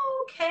did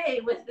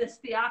okay with this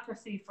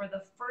theocracy for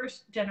the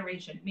first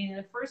generation, meaning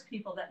the first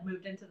people that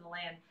moved into the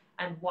land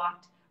and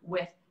walked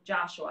with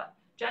Joshua.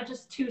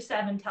 Judges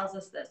 2:7 tells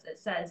us this. It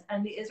says,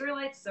 and the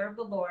Israelites served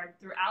the Lord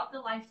throughout the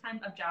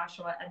lifetime of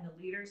Joshua and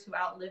the leaders who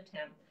outlived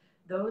him,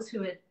 those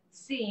who had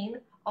seen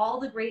all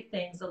the great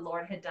things the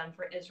Lord had done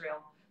for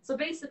Israel. So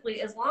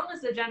basically, as long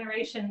as the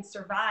generation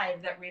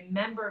survived that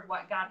remembered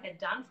what God had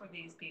done for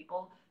these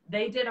people,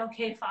 they did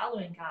okay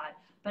following God.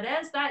 But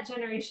as that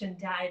generation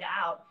died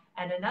out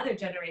and another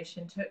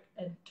generation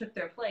took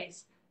their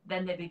place,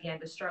 then they began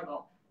to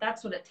struggle.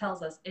 That's what it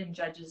tells us in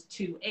Judges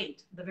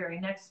 2:8, the very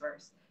next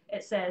verse.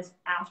 It says,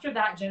 after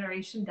that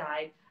generation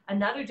died,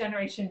 another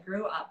generation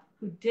grew up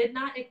who did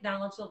not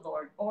acknowledge the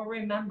Lord or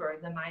remember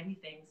the mighty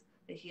things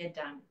that he had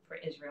done for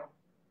Israel.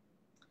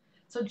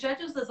 So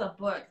Judges is a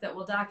book that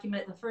will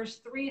document the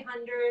first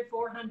 300,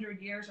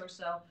 400 years or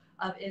so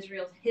of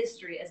Israel's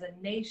history as a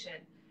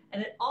nation.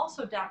 And it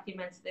also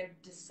documents their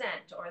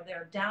descent or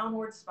their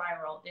downward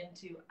spiral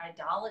into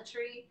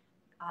idolatry,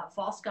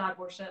 false god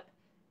worship,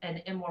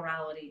 and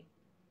immorality.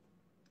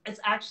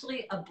 It's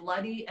actually a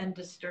bloody and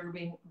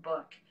disturbing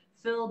book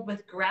filled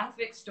with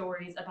graphic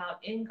stories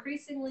about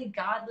increasingly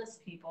godless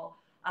people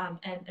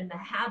and the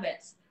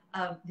habits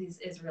of these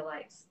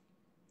Israelites.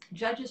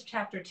 Judges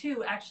chapter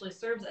 2 actually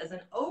serves as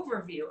an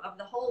overview of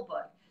the whole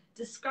book,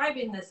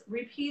 describing this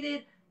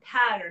repeated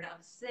pattern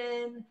of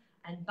sin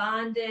and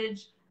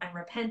bondage and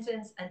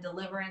repentance and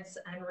deliverance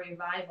and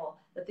revival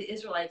that the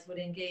Israelites would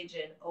engage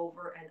in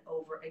over and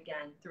over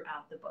again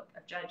throughout the book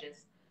of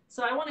Judges.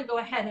 So I want to go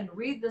ahead and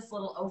read this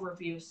little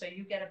overview so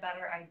you get a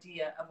better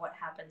idea of what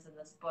happens in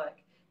this book.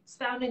 It's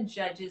found in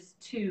Judges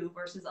 2,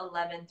 verses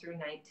 11 through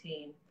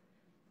 19.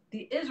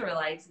 The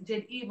Israelites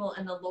did evil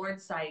in the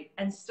Lord's sight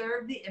and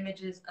served the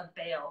images of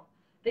Baal.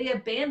 They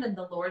abandoned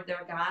the Lord,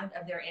 their God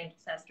of their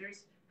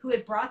ancestors, who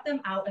had brought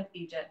them out of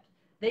Egypt.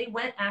 They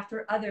went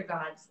after other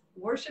gods,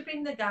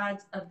 worshiping the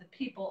gods of the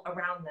people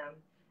around them,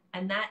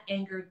 and that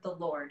angered the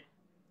Lord.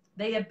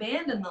 They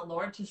abandoned the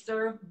Lord to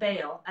serve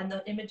Baal and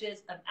the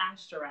images of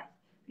Ashtoreth.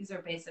 These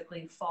are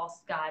basically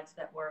false gods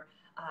that were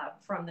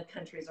from the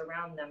countries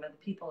around them and the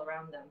people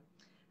around them.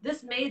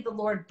 This made the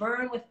Lord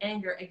burn with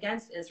anger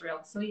against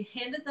Israel, so he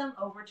handed them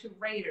over to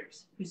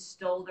raiders who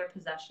stole their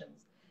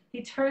possessions.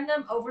 He turned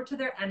them over to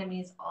their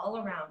enemies all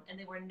around, and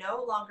they were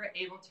no longer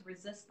able to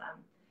resist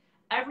them.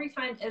 Every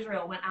time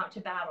Israel went out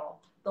to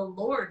battle, the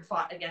Lord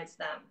fought against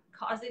them,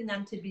 causing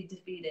them to be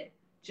defeated,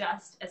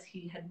 just as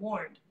he had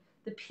warned.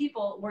 The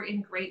people were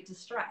in great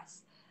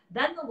distress.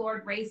 Then the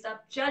Lord raised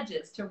up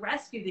judges to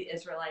rescue the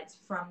Israelites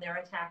from their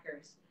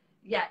attackers.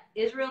 Yet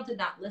Israel did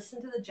not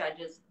listen to the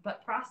judges,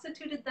 but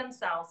prostituted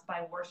themselves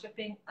by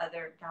worshiping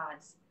other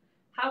gods.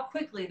 How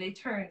quickly they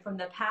turned from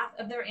the path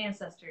of their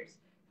ancestors,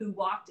 who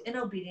walked in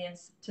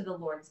obedience to the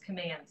Lord's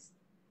commands.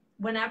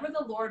 Whenever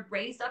the Lord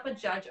raised up a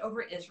judge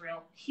over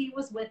Israel, he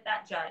was with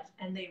that judge,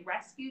 and they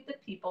rescued the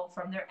people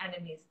from their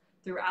enemies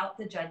throughout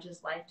the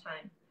judge's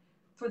lifetime.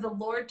 For the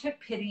Lord took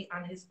pity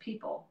on his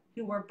people,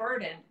 who were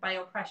burdened by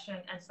oppression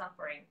and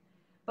suffering.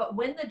 But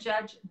when the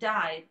judge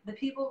died, the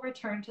people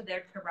returned to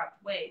their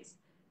corrupt ways,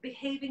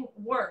 behaving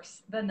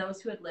worse than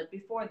those who had lived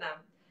before them.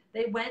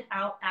 They went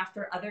out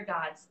after other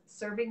gods,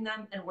 serving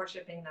them and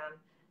worshiping them,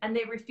 and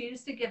they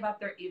refused to give up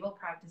their evil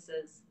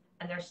practices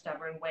and their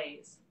stubborn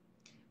ways.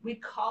 We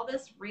call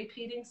this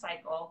repeating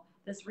cycle,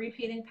 this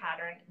repeating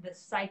pattern, the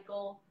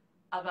cycle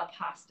of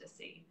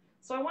apostasy.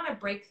 So I want to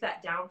break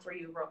that down for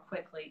you real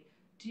quickly.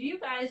 Do you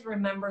guys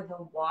remember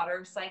the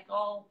water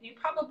cycle? You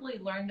probably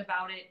learned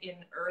about it in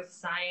earth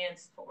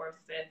science, 4th,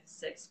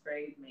 5th, 6th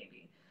grade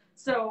maybe.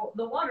 So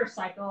the water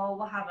cycle,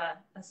 we'll have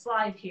a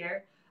slide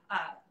here.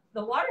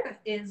 The water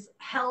is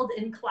held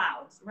in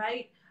clouds,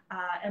 right?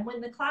 And when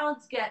the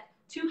clouds get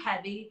too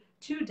heavy,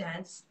 too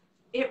dense,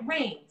 it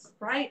rains,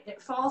 right? It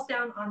falls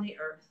down on the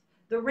earth.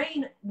 The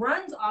rain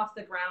runs off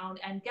the ground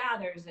and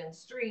gathers in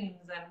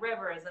streams and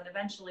rivers and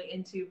eventually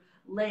into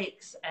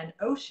lakes and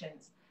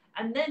oceans.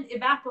 And then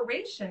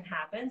evaporation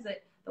happens.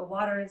 The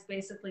water is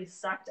basically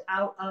sucked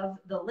out of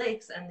the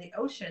lakes and the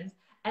oceans,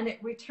 and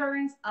it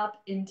returns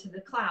up into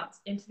the clouds,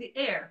 into the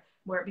air,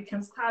 where it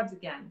becomes clouds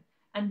again.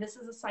 And this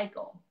is a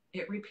cycle.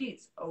 It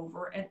repeats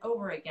over and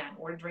over again.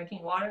 We're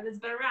drinking water that's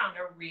been around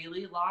a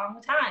really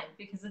long time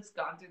because it's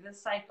gone through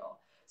this cycle.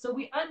 So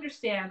we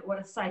understand what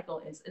a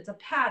cycle is. It's a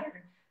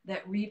pattern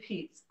that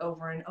repeats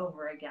over and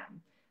over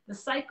again. The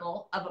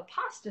cycle of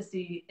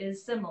apostasy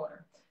is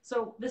similar.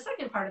 So the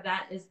second part of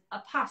that is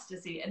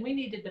apostasy, and we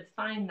need to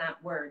define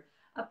that word.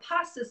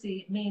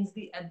 Apostasy means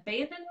the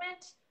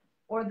abandonment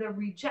or the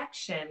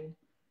rejection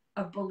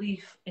of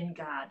belief in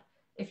God.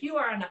 If you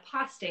are an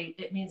apostate,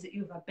 it means that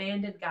you've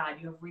abandoned God,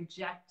 you have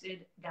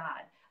rejected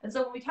God. And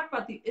so when we talk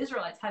about the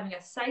Israelites having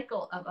a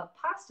cycle of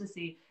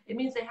apostasy, it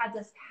means they had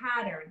this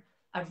pattern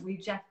of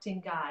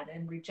rejecting God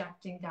and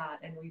rejecting God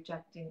and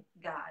rejecting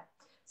God.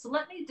 So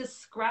let me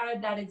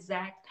describe that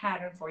exact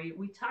pattern for you.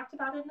 We talked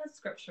about it in the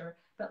scripture,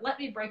 but let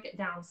me break it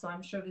down so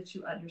I'm sure that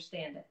you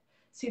understand it.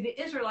 See,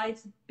 the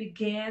Israelites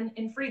began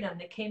in freedom.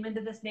 They came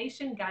into this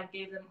nation. God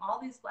gave them all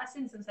these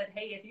blessings and said,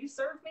 hey, if you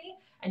serve me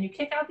and you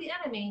kick out the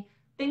enemy,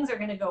 things are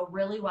going to go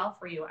really well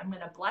for you. I'm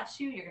going to bless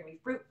you. You're going to be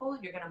fruitful.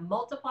 You're going to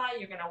multiply.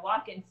 You're going to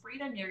walk in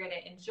freedom. You're going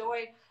to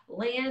enjoy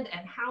land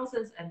and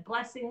houses and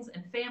blessings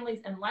and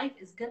families, and life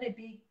is going to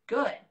be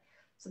good.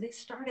 So they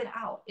started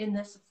out in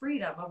this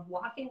freedom of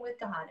walking with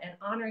God and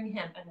honoring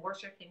him and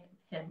worshiping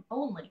him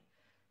only.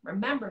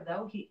 Remember,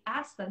 though, he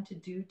asked them to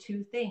do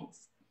two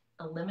things: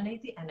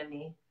 eliminate the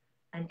enemy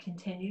and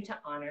continue to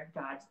honor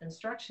God's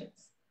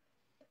instructions.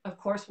 Of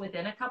course,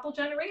 within a couple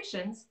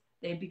generations,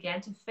 they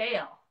began to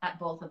fail at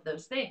both of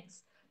those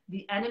things.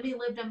 The enemy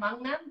lived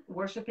among them,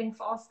 worshiping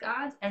false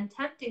gods and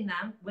tempting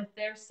them with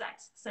their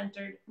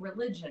sex-centered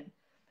religion.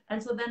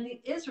 And so then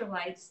the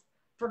Israelites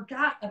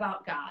forgot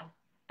about God,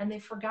 and they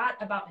forgot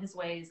about his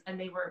ways, and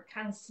they were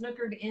kind of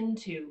snookered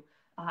into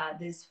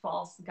these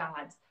false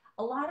gods.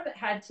 A lot of it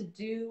had to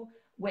do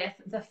with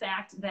the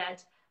fact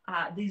that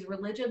these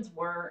religions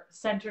were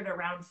centered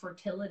around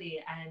fertility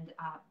and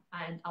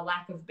a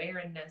lack of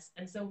barrenness.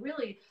 And so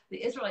really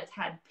the Israelites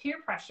had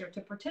peer pressure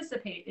to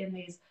participate in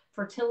these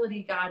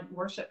fertility god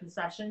worship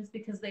sessions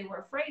because they were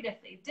afraid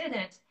if they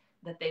didn't,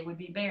 that they would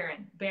be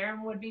barren.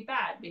 Barren would be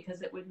bad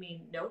because it would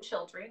mean no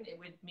children. It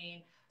would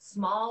mean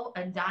small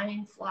and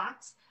dying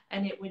flocks,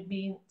 and it would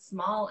mean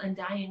small and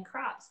dying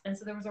crops. And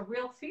so there was a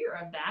real fear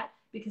of that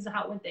because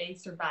how would they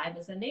survive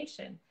as a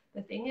nation?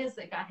 The thing is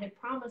that God had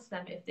promised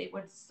them if they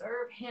would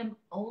serve him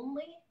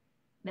only,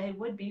 they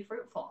would be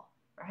fruitful,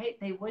 right?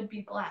 They would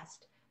be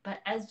blessed. But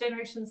as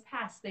generations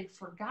passed, they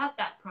forgot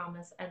that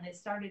promise and they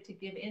started to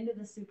give into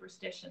the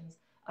superstitions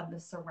of the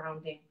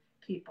surrounding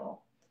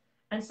people.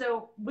 And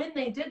so when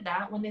they did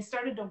that, when they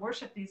started to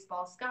worship these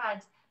false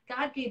gods,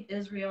 God gave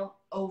Israel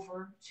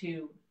over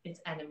to its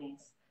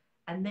enemies,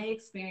 and they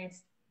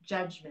experienced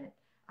judgment.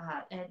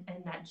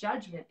 And that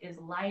judgment is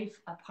life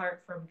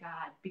apart from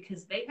God,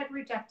 because they had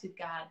rejected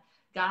God.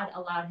 God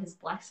allowed his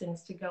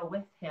blessings to go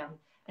with him.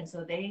 And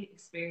so they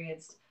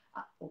experienced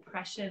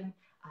oppression,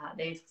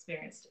 they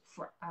experienced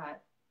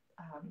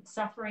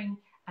suffering,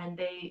 and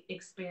they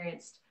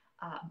experienced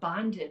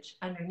bondage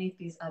underneath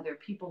these other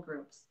people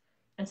groups.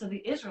 And so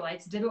the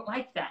Israelites didn't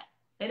like that.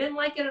 They didn't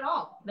like it at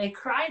all. They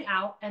cried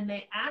out and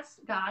they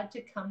asked God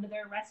to come to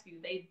their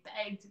rescue. They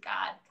begged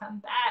God, come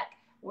back.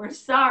 We're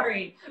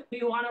sorry.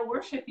 We want to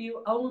worship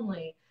you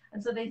only.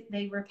 And so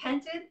they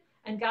repented,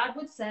 and God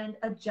would send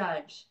a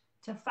judge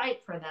to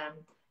fight for them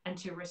and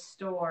to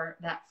restore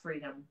that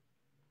freedom.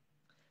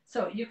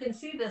 So you can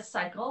see this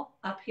cycle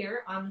up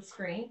here on the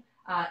screen.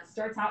 It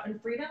starts out in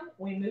freedom.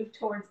 We move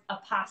towards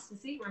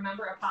apostasy.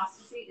 Remember,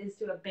 apostasy is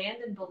to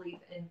abandon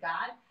belief in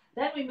God.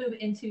 Then we move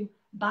into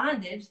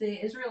bondage.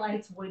 The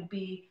Israelites would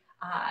be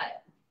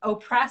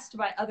oppressed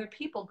by other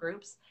people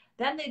groups.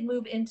 Then they'd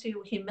move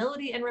into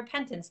humility and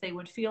repentance. They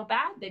would feel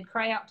bad. They'd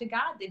cry out to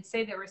God. They'd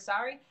say they were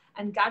sorry.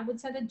 And God would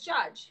send a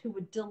judge who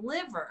would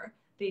deliver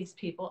these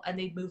people, and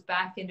they'd move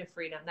back into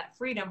freedom. That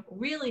freedom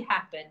really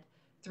happened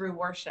through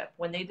worship.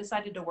 When they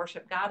decided to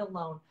worship God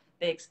alone,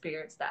 they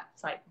experienced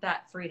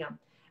that freedom.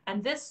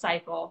 And this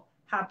cycle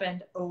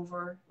happened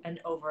over and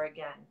over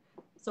again.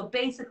 So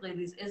basically,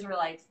 these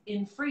Israelites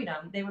in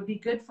freedom, they would be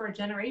good for a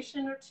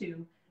generation or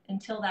two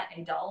until that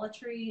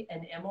idolatry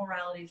and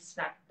immorality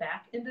snuck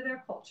back into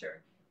their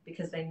culture,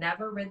 because they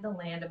never rid the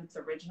land of its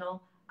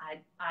original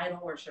idol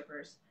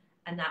worshippers.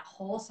 And that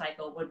whole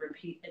cycle would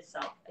repeat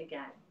itself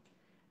again.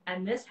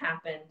 And this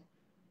happened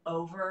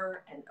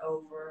over and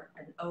over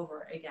and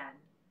over again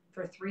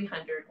for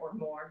 300 or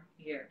more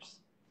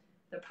years.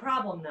 The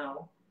problem,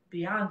 though,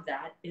 beyond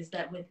that, is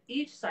that with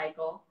each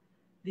cycle,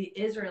 the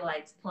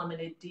Israelites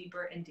plummeted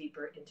deeper and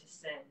deeper into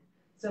sin.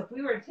 So if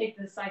we were to take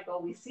this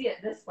cycle, we see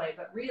it this way,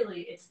 but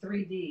really it's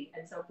 3D.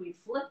 And so if we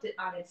flipped it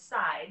on its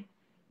side,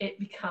 it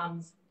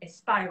becomes a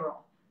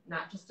spiral,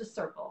 not just a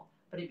circle,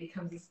 but it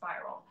becomes a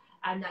spiral.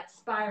 And that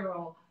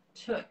spiral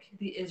took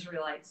the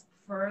Israelites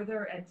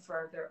further and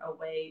further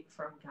away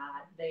from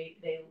God. They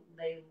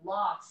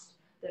lost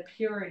the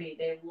purity,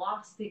 they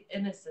lost the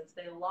innocence,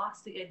 they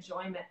lost the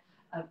enjoyment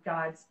of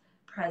God's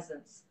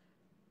presence.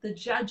 The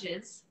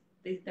judges,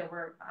 there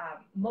were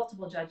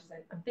multiple judges,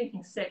 I'm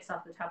thinking 6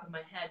 off the top of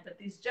my head, but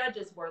these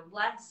judges were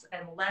less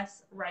and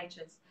less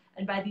righteous.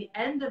 And by the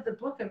end of the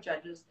book of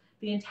Judges,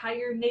 the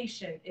entire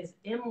nation is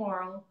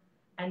immoral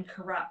and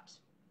corrupt.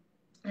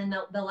 And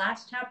the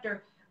last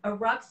chapter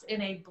erupts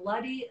in a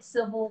bloody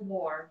civil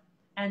war,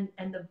 and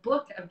the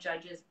book of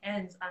Judges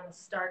ends on a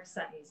stark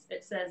sentence.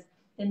 It says,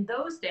 "In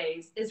those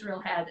days, Israel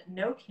had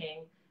no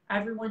king.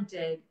 Everyone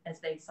did as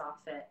they saw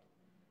fit."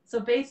 So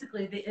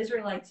basically, the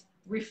Israelites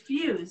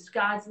refused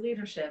God's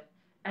leadership,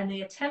 and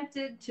they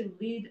attempted to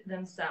lead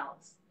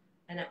themselves,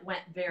 and it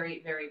went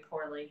very, very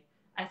poorly.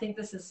 I think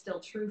this is still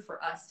true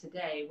for us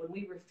today. When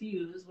we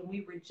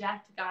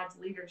reject God's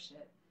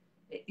leadership,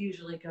 it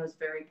usually goes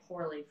very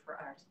poorly for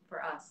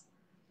us.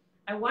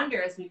 I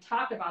wonder, as we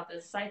talk about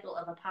this cycle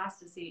of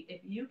apostasy,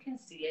 if you can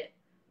see it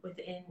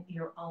within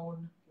your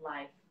own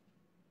life.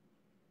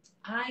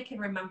 I can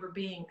remember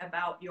being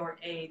about your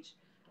age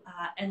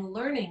and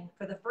learning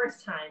for the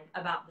first time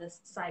about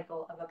this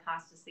cycle of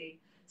apostasy.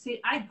 See,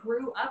 I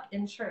grew up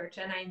in church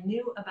and I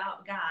knew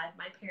about God.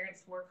 My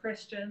parents were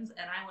Christians,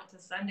 and I went to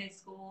Sunday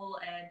school,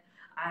 and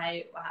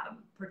I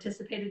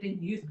participated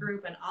in youth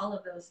group and all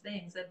of those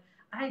things. And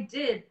I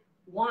did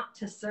want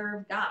to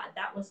serve God.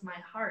 That was my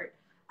heart.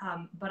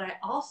 But I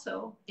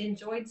also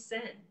enjoyed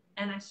sin,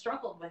 and I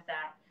struggled with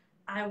that.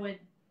 I would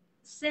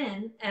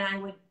sin, and I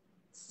would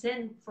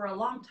sin for a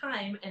long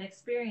time and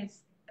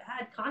experience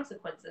bad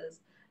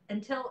consequences,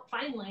 until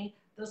finally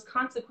those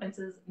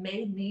consequences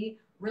made me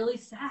really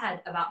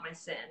sad about my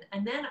sin.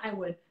 And then I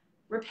would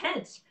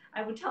repent.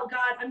 I would tell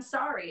God I'm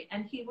sorry,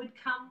 and he would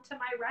come to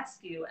my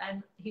rescue,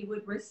 and he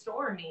would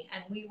restore me,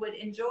 and we would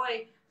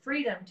enjoy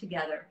freedom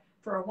together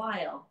for a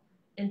while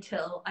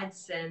until I'd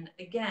sin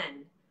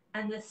again.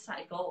 And this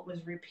cycle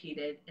was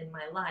repeated in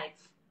my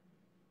life.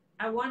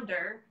 I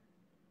wonder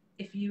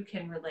if you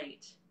can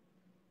relate,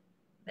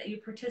 that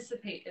you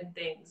participate in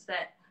things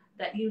that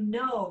you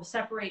know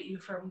separate you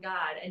from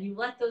God, and you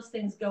let those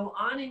things go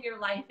on in your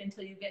life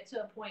until you get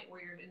to a point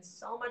where you're in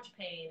so much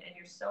pain and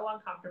you're so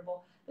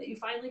uncomfortable that you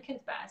finally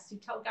confess. You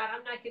tell God,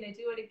 I'm not going to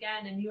do it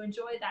again, and you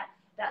enjoy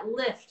that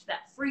lift,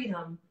 that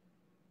freedom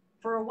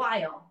for a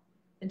while,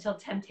 until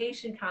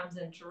temptation comes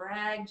and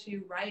drags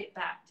you right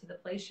back to the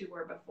place you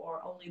were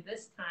before, only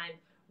this time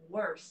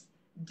worse,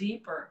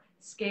 deeper,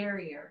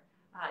 scarier.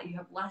 You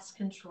have less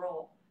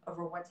control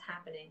over what's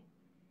happening.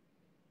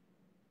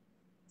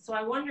 So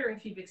I wonder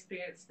if you've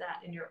experienced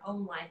that in your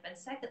own life. And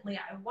secondly,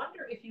 I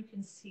wonder if you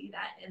can see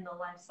that in the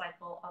life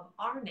cycle of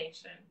our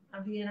nation,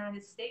 of the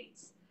United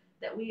States,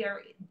 that we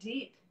are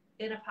deep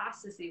in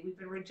apostasy. We've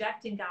been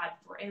rejecting God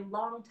for a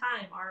long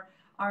time.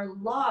 our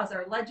laws,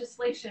 our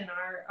legislation,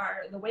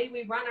 the way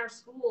we run our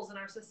schools and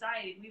our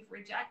society. We've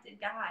rejected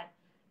God.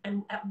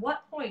 And at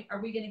what point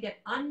are we going to get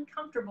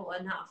uncomfortable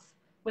enough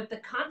with the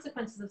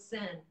consequences of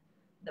sin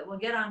that we'll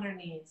get on our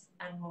knees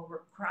and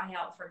we'll cry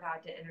out for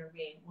God to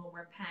intervene? We'll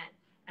repent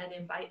and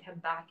invite him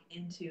back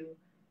into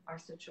our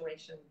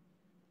situation.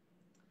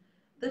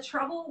 The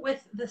trouble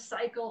with the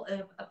cycle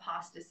of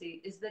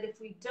apostasy is that if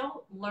we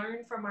don't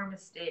learn from our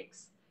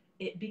mistakes,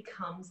 it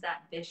becomes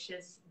that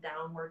vicious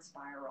downward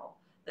spiral.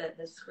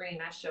 The screen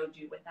I showed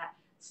you with that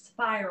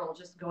spiral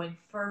just going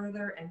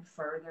further and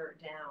further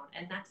down.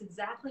 And that's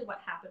exactly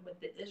what happened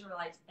with the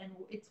Israelites. And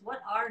it's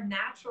what our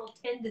natural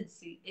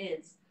tendency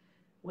is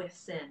with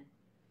sin.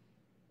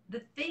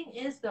 The thing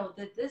is, though,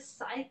 that this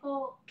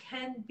cycle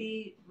can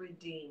be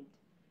redeemed.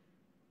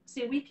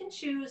 See, we can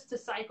choose to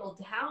cycle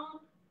down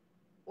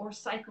or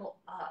cycle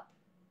up.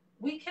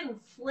 We can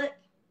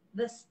flip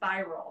the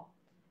spiral.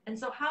 And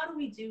so how do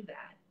we do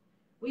that?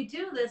 We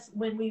do this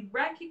when we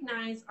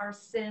recognize our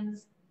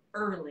sins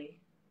early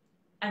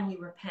and we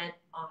repent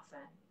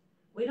often.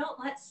 We don't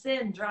let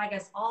sin drag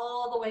us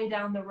all the way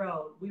down the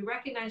road. We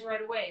recognize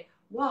right away,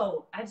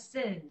 whoa, I've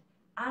sinned.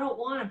 I don't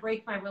want to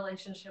break my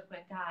relationship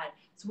with God.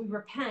 So we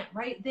repent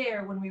right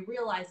there when we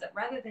realize that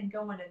rather than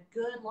going a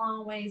good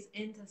long ways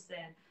into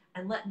sin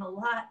and letting a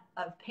lot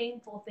of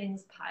painful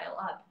things pile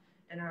up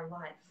in our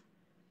life,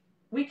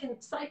 we can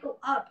cycle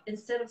up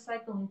instead of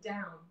cycling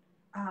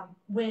down.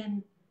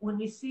 When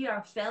we see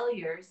our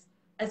failures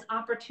as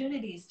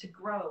opportunities to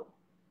grow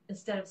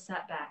instead of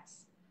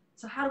setbacks.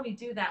 So how do we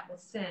do that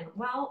with sin?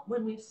 Well,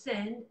 when we've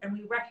sinned and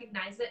we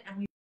recognize it and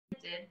we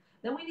did,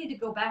 then we need to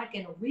go back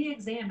and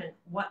re-examine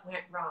what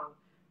went wrong.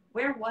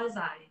 Where was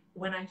I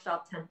when I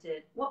felt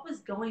tempted? What was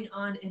going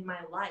on in my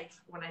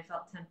life when I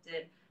felt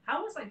tempted?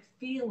 How was I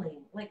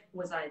feeling? Like,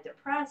 was I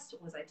depressed?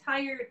 Was I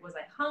tired? Was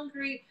I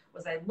hungry?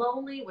 Was I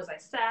lonely? Was I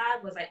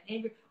sad? Was I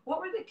angry? What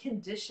were the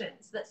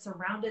conditions that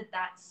surrounded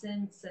that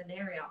sin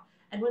scenario?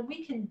 And when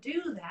we can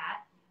do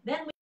that,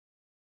 then we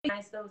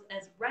recognize those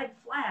as red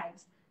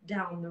flags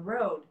down the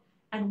road,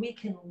 and we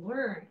can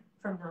learn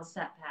from those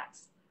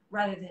setbacks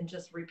rather than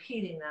just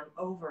repeating them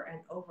over and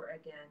over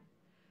again.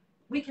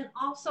 We can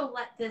also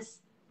let this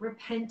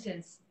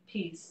repentance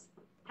piece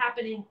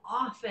happening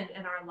often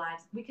in our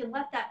lives, we can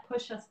let that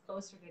push us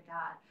closer to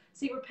God.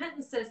 See,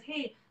 repentance says,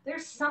 hey,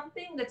 there's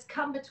something that's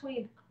come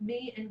between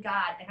me and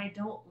God, and I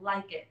don't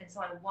like it, and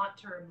so I want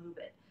to remove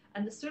it.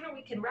 And the sooner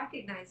we can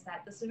recognize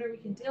that, the sooner we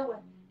can deal with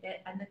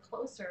it, and the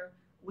closer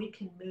we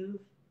can move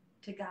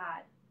to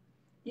God.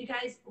 You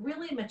guys,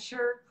 really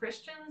mature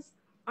Christians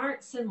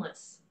aren't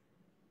sinless.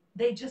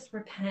 They just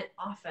repent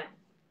often.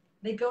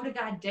 They go to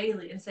God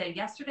daily and say,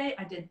 yesterday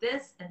I did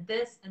this and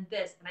this and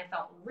this, and I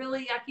felt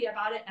really yucky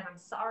about it, and I'm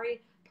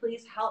sorry,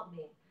 please help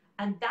me.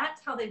 And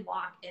that's how they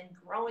walk in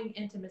growing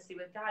intimacy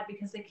with God,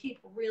 because they keep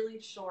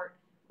really short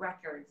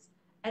records.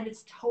 And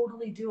it's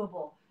totally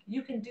doable.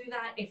 You can do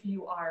that if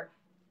you are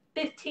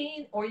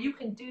 15, or you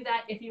can do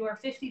that if you are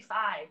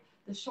 55.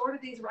 The shorter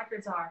these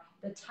records are,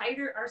 the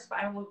tighter our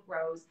spiral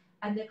grows,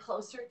 and the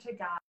closer to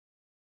God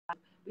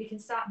we can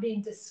stop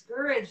being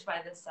discouraged by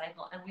this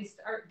cycle, and we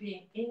start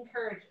being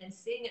encouraged and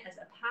seeing it as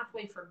a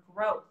pathway for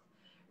growth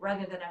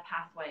rather than a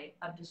pathway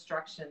of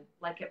destruction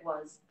like it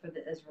was for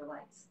the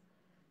Israelites.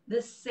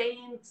 This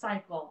same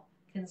cycle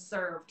can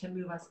serve to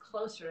move us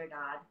closer to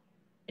God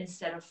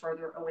instead of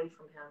further away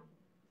from him.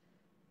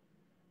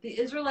 The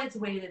Israelites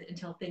waited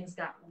until things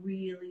got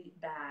really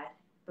bad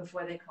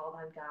before they called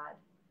on God.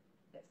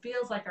 It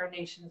feels like our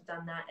nation's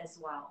done that as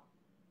well.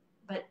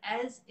 But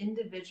as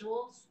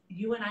individuals,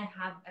 you and I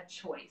have a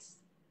choice.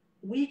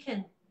 We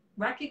can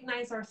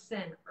recognize our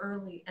sin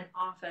early and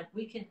often.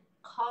 We can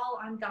call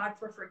on God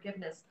for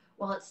forgiveness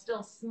while it's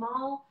still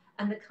small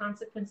and the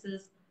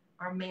consequences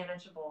are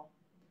manageable.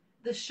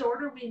 The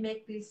shorter we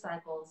make these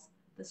cycles,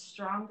 the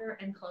stronger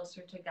and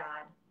closer to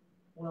God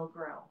we'll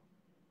grow.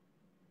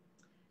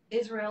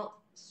 Israel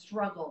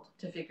struggled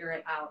to figure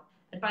it out.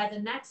 And by the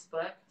next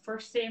book,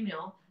 1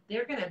 Samuel,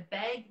 they're going to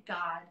beg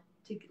God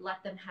to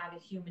let them have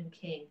a human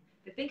king.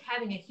 They think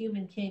having a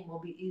human king will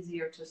be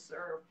easier to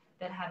serve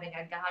than having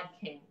a God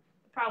king.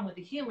 The problem with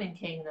the human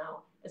king,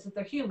 though, is that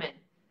they're human. It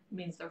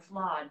means they're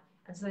flawed.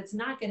 And so it's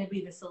not going to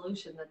be the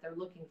solution that they're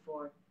looking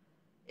for.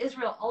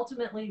 Israel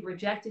ultimately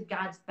rejected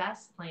God's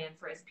best plan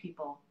for his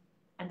people,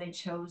 and they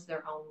chose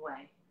their own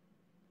way.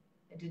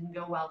 It didn't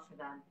go well for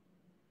them.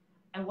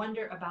 I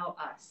wonder about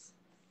us.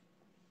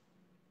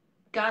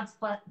 God's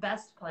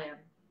best plan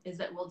is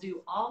that we'll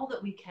do all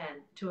that we can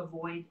to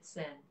avoid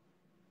sin.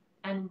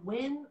 And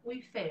when we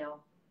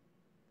fail,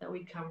 that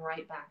we come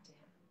right back to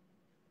him.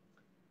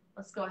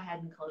 Let's go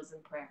ahead and close in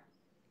prayer.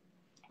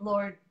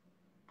 Lord,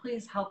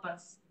 please help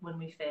us when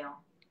we fail.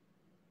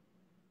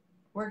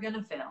 We're going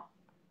to fail.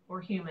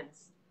 We're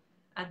humans.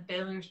 And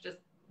failure's just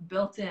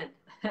built in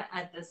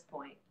at this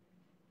point.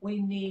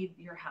 We need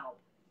your help.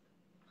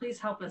 Please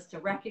help us to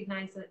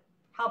recognize it.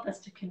 Help us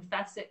to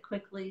confess it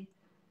quickly.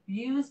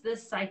 Use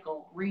this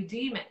cycle,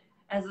 redeem it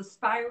as a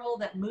spiral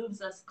that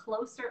moves us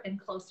closer and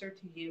closer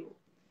to you.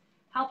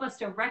 Help us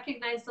to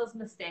recognize those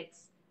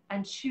mistakes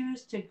and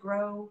choose to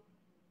grow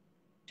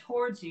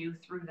towards you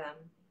through them.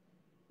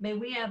 May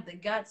we have the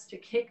guts to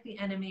kick the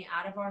enemy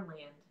out of our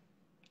land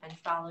and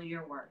follow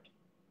your word.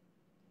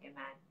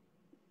 Amen.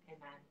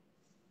 Amen.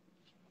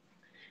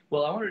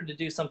 Well, I wanted to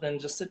do something.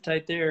 Just sit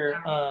tight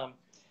there.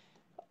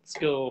 Let's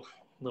go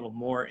a little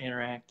more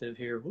interactive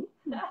here.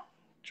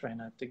 Try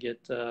not to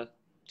get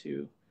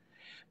too.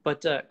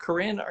 But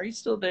Corinne, are you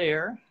still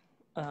there?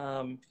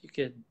 If you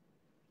could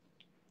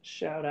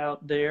shout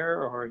out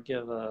there or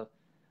give a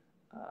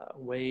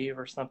wave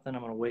or something,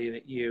 I'm going to wave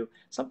at you.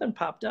 Something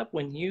popped up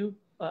when you,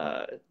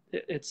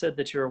 it said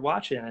that you were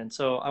watching. And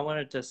so I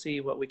wanted to see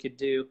what we could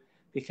do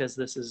because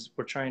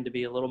we're trying to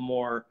be a little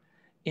more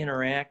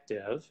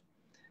interactive.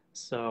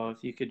 So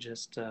if you could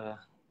just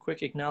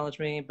quick acknowledge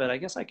me, but I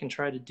guess I can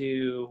try to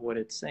do what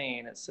it's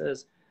saying. It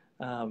says,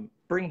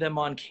 bring them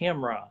on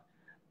camera.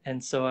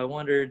 And so I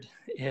wondered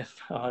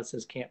if, it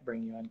says can't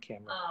bring you on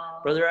camera. Oh.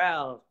 Brother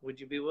Al, would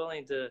you be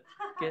willing to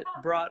get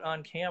brought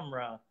on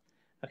camera?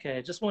 Okay,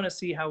 I just want to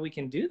see how we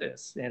can do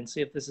this and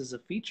see if this is a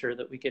feature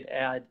that we could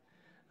add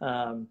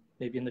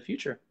maybe in the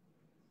future.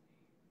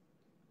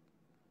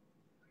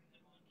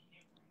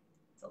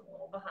 It's a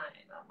little behind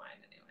on mine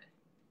anyway.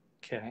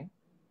 Okay.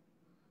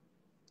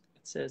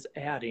 It says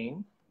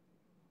adding.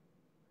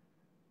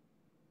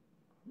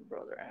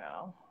 Brother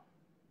Al.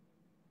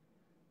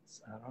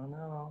 So I don't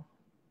know.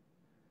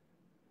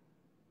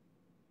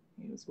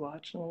 He was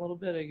watching a little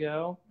bit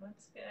ago.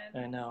 That's good.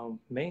 I know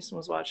Mason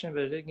was watching,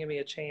 but it didn't give me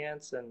a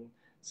chance. And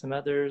some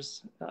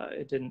others,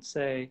 it didn't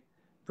say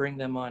bring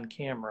them on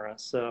camera.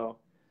 So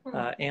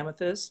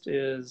Amethyst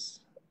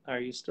are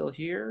you still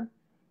here?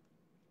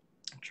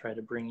 I'll try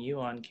to bring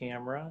you on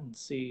camera and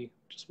see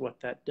just what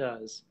that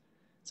does.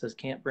 It says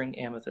can't bring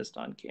Amethyst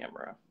on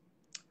camera.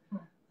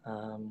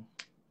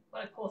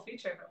 What a cool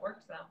feature if it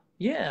worked though.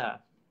 Yeah.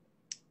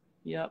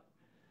 Yep.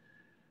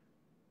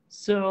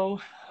 So,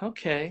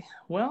 okay.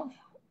 Well,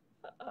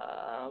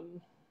 I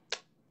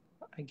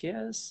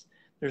guess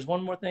there's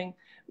one more thing.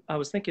 I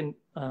was thinking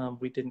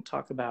we didn't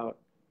talk about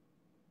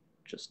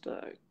just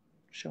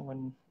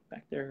showing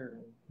back there.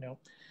 No.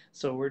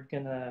 So we're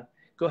going to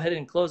go ahead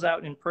and close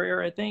out in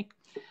prayer, I think.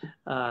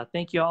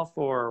 Thank you all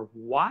for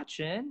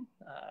watching.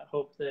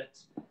 Hope that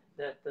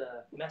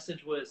the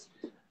message was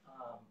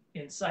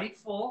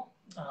insightful.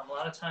 A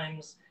lot of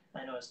times,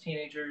 I know as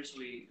teenagers,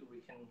 we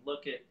can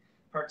look at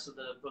parts of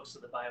the books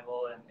of the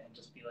Bible and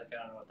just be like,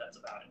 I don't know what that's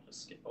about, and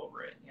just skip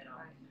over it, you know.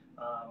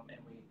 And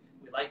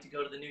we like to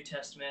go to the New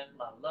Testament.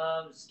 Love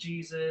loves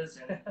Jesus,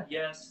 and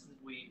yes,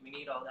 we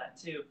need all that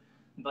too.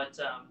 But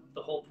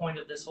the whole point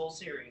of this whole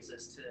series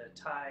is to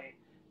tie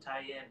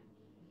in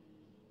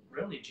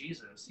really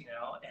Jesus, you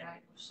know.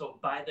 And so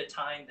by the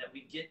time that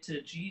we get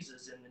to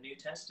Jesus in the New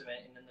Testament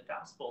and in the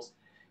Gospels,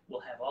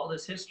 we'll have all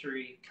this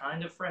history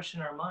kind of fresh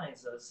in our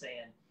minds of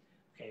saying,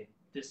 okay,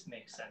 this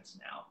makes sense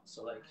now.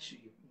 So like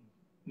she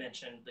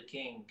mentioned the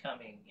king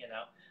coming, you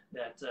know,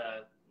 that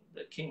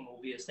the king will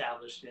be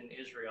established in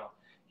Israel,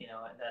 you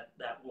know, and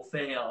that will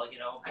fail, you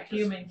know, because a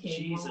human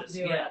king Jesus,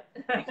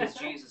 because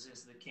Jesus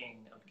is the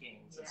King of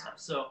Kings and stuff.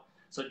 So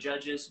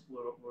Judges,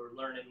 we're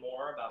learning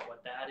more about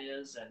what that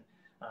is, and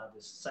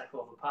this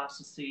cycle of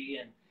apostasy,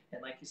 and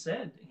like you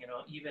said, you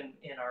know, even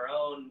in our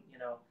own, you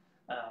know,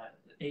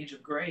 age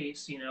of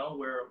grace, you know,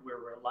 we're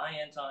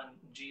reliant on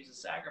Jesus'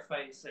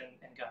 sacrifice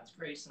and God's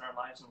grace in our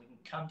lives, and we can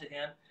come to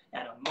him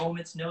at a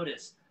moment's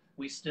notice.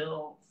 We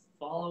still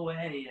fall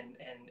away and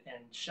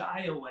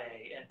shy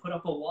away and put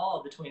up a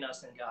wall between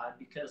us and God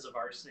because of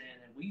our sin,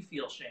 and we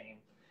feel shame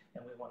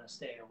and we want to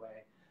stay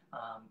away,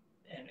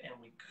 and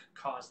we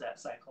cause that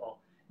cycle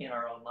in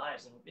our own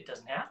lives. And it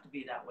doesn't have to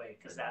be that way,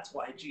 because that's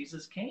why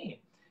Jesus came,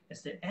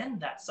 is to end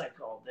that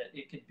cycle, that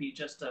it could be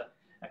just a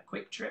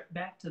quick trip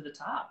back to the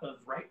top of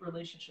right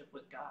relationship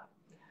with God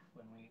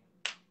when we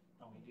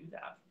do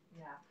that.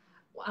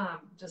 Yeah.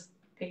 Just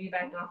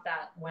piggybacking off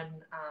that, when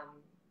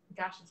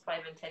gosh, it's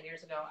probably been 10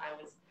 years ago,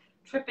 I was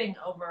tripping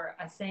over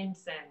a same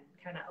sin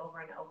kind of over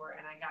and over,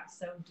 and I got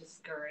so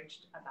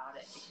discouraged about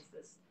it because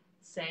this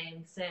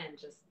same sin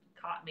just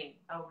caught me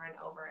over and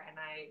over, and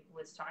I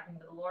was talking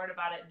to the Lord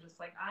about it and just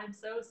like, I'm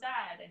so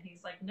sad. And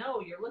he's like,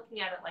 no, you're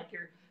looking at it like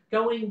you're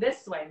going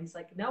this way. And he's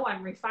like, no,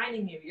 I'm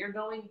refining you. You're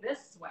going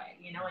this way,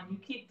 you know, and you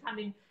keep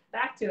coming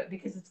back to it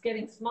because it's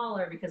getting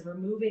smaller, because we're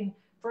moving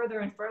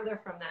further and further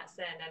from that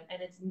sin.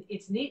 And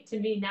it's neat to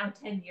me now,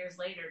 10 years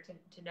later,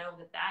 to know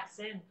that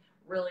sin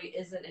really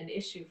isn't an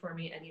issue for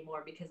me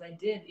anymore, because I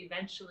did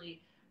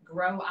eventually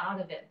grow out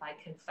of it by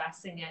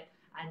confessing it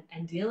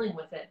and dealing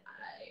with it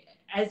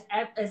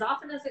as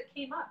often as it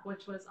came up,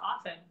 which was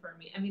often for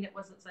me. I mean, it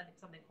wasn't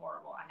something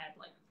horrible. I had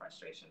like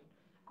frustration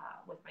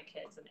with my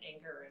kids and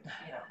anger and,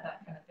 you know,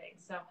 that kind of thing.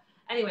 So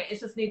anyway,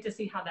 it's just neat to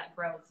see how that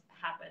growth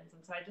happens.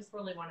 And so I just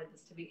really wanted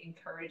this to be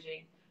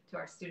encouraging to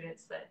our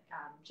students, that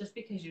just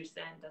because you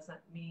sin doesn't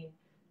mean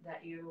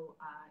that you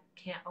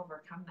can't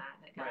overcome that.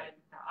 That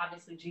God,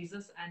 obviously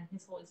Jesus and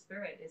his Holy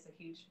Spirit is a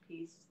huge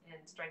piece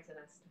in strengthening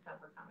us to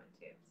overcome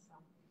it too. So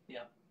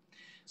yeah.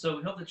 So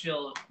we hope that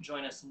you'll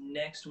join us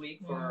next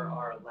week for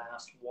our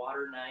last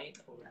water night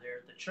over there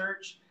at the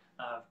church.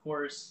 Of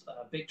course,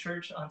 Big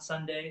Church on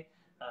Sunday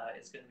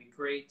is going to be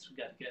great. We've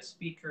got a guest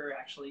speaker.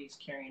 Actually, he's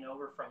carrying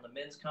over from the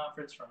men's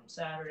conference from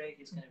Saturday.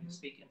 He's going to be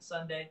speaking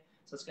Sunday,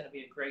 so it's going to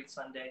be a great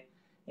Sunday,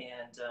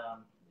 and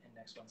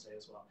next Wednesday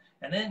as well.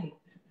 And then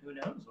who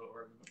knows what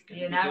we're going to do.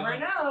 You never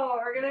know what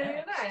we're going to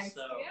do next.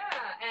 So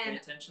and pay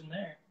attention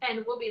there.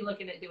 And we'll be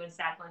looking at doing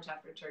sack lunch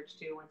after church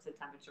too once the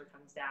temperature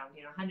comes down.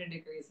 100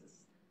 degrees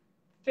is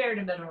fair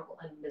to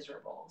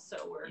miserable, so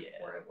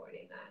we're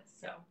avoiding that.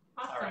 So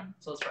awesome. All right,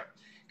 so let's pray.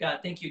 God,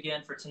 thank you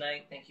again for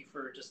tonight. Thank you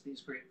for just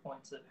these great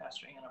points that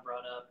Pastor Anna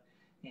brought up,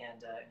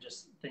 and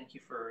just thank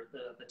you for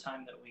the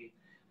time that we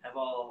have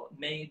all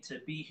made to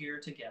be here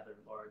together,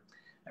 Lord.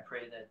 I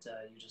pray that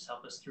you just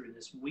help us through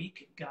this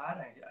week, God.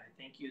 I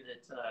thank you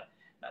that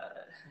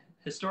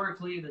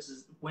historically, this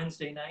is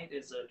Wednesday night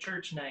is a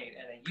church night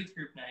and a youth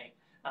group night.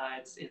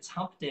 It's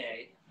hump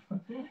day,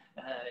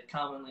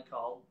 commonly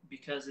called,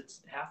 because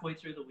it's halfway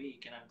through the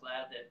week, and I'm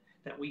glad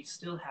that we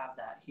still have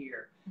that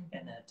here,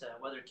 and that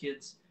whether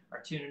kids are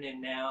tuning in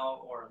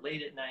now or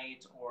late at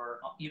night or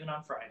even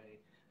on Friday,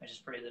 I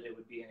just pray that it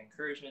would be an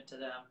encouragement to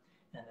them,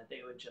 and that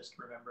they would just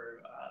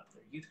remember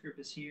their youth group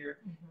is here,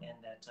 and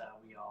that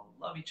we all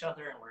love each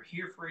other and we're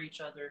here for each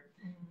other,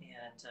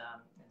 and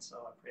so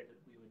I pray that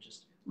we would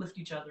just lift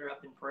each other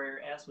up in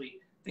prayer as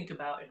we think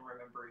about and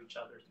remember each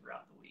other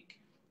throughout the week,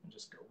 and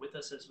just go with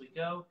us as we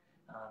go.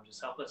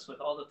 Just help us with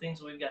all the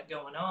things we've got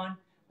going on,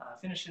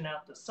 finishing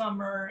out the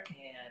summer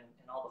and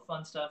all the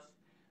fun stuff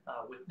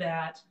with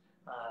that,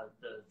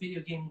 the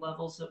video game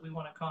levels that we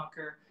want to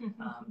conquer,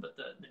 but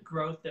the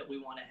growth that we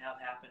want to have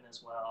happen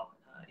as well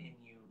in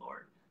you,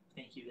 Lord.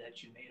 Thank you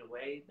that you made a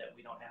way that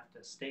we don't have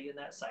to stay in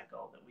that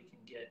cycle, that we can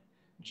get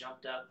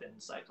jumped up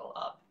and cycle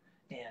up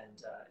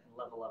and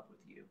level up with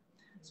you.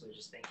 So we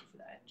just thank you for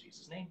that in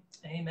Jesus' name.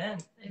 Amen.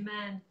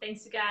 Amen.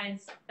 Thanks, you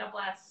guys. God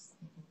bless.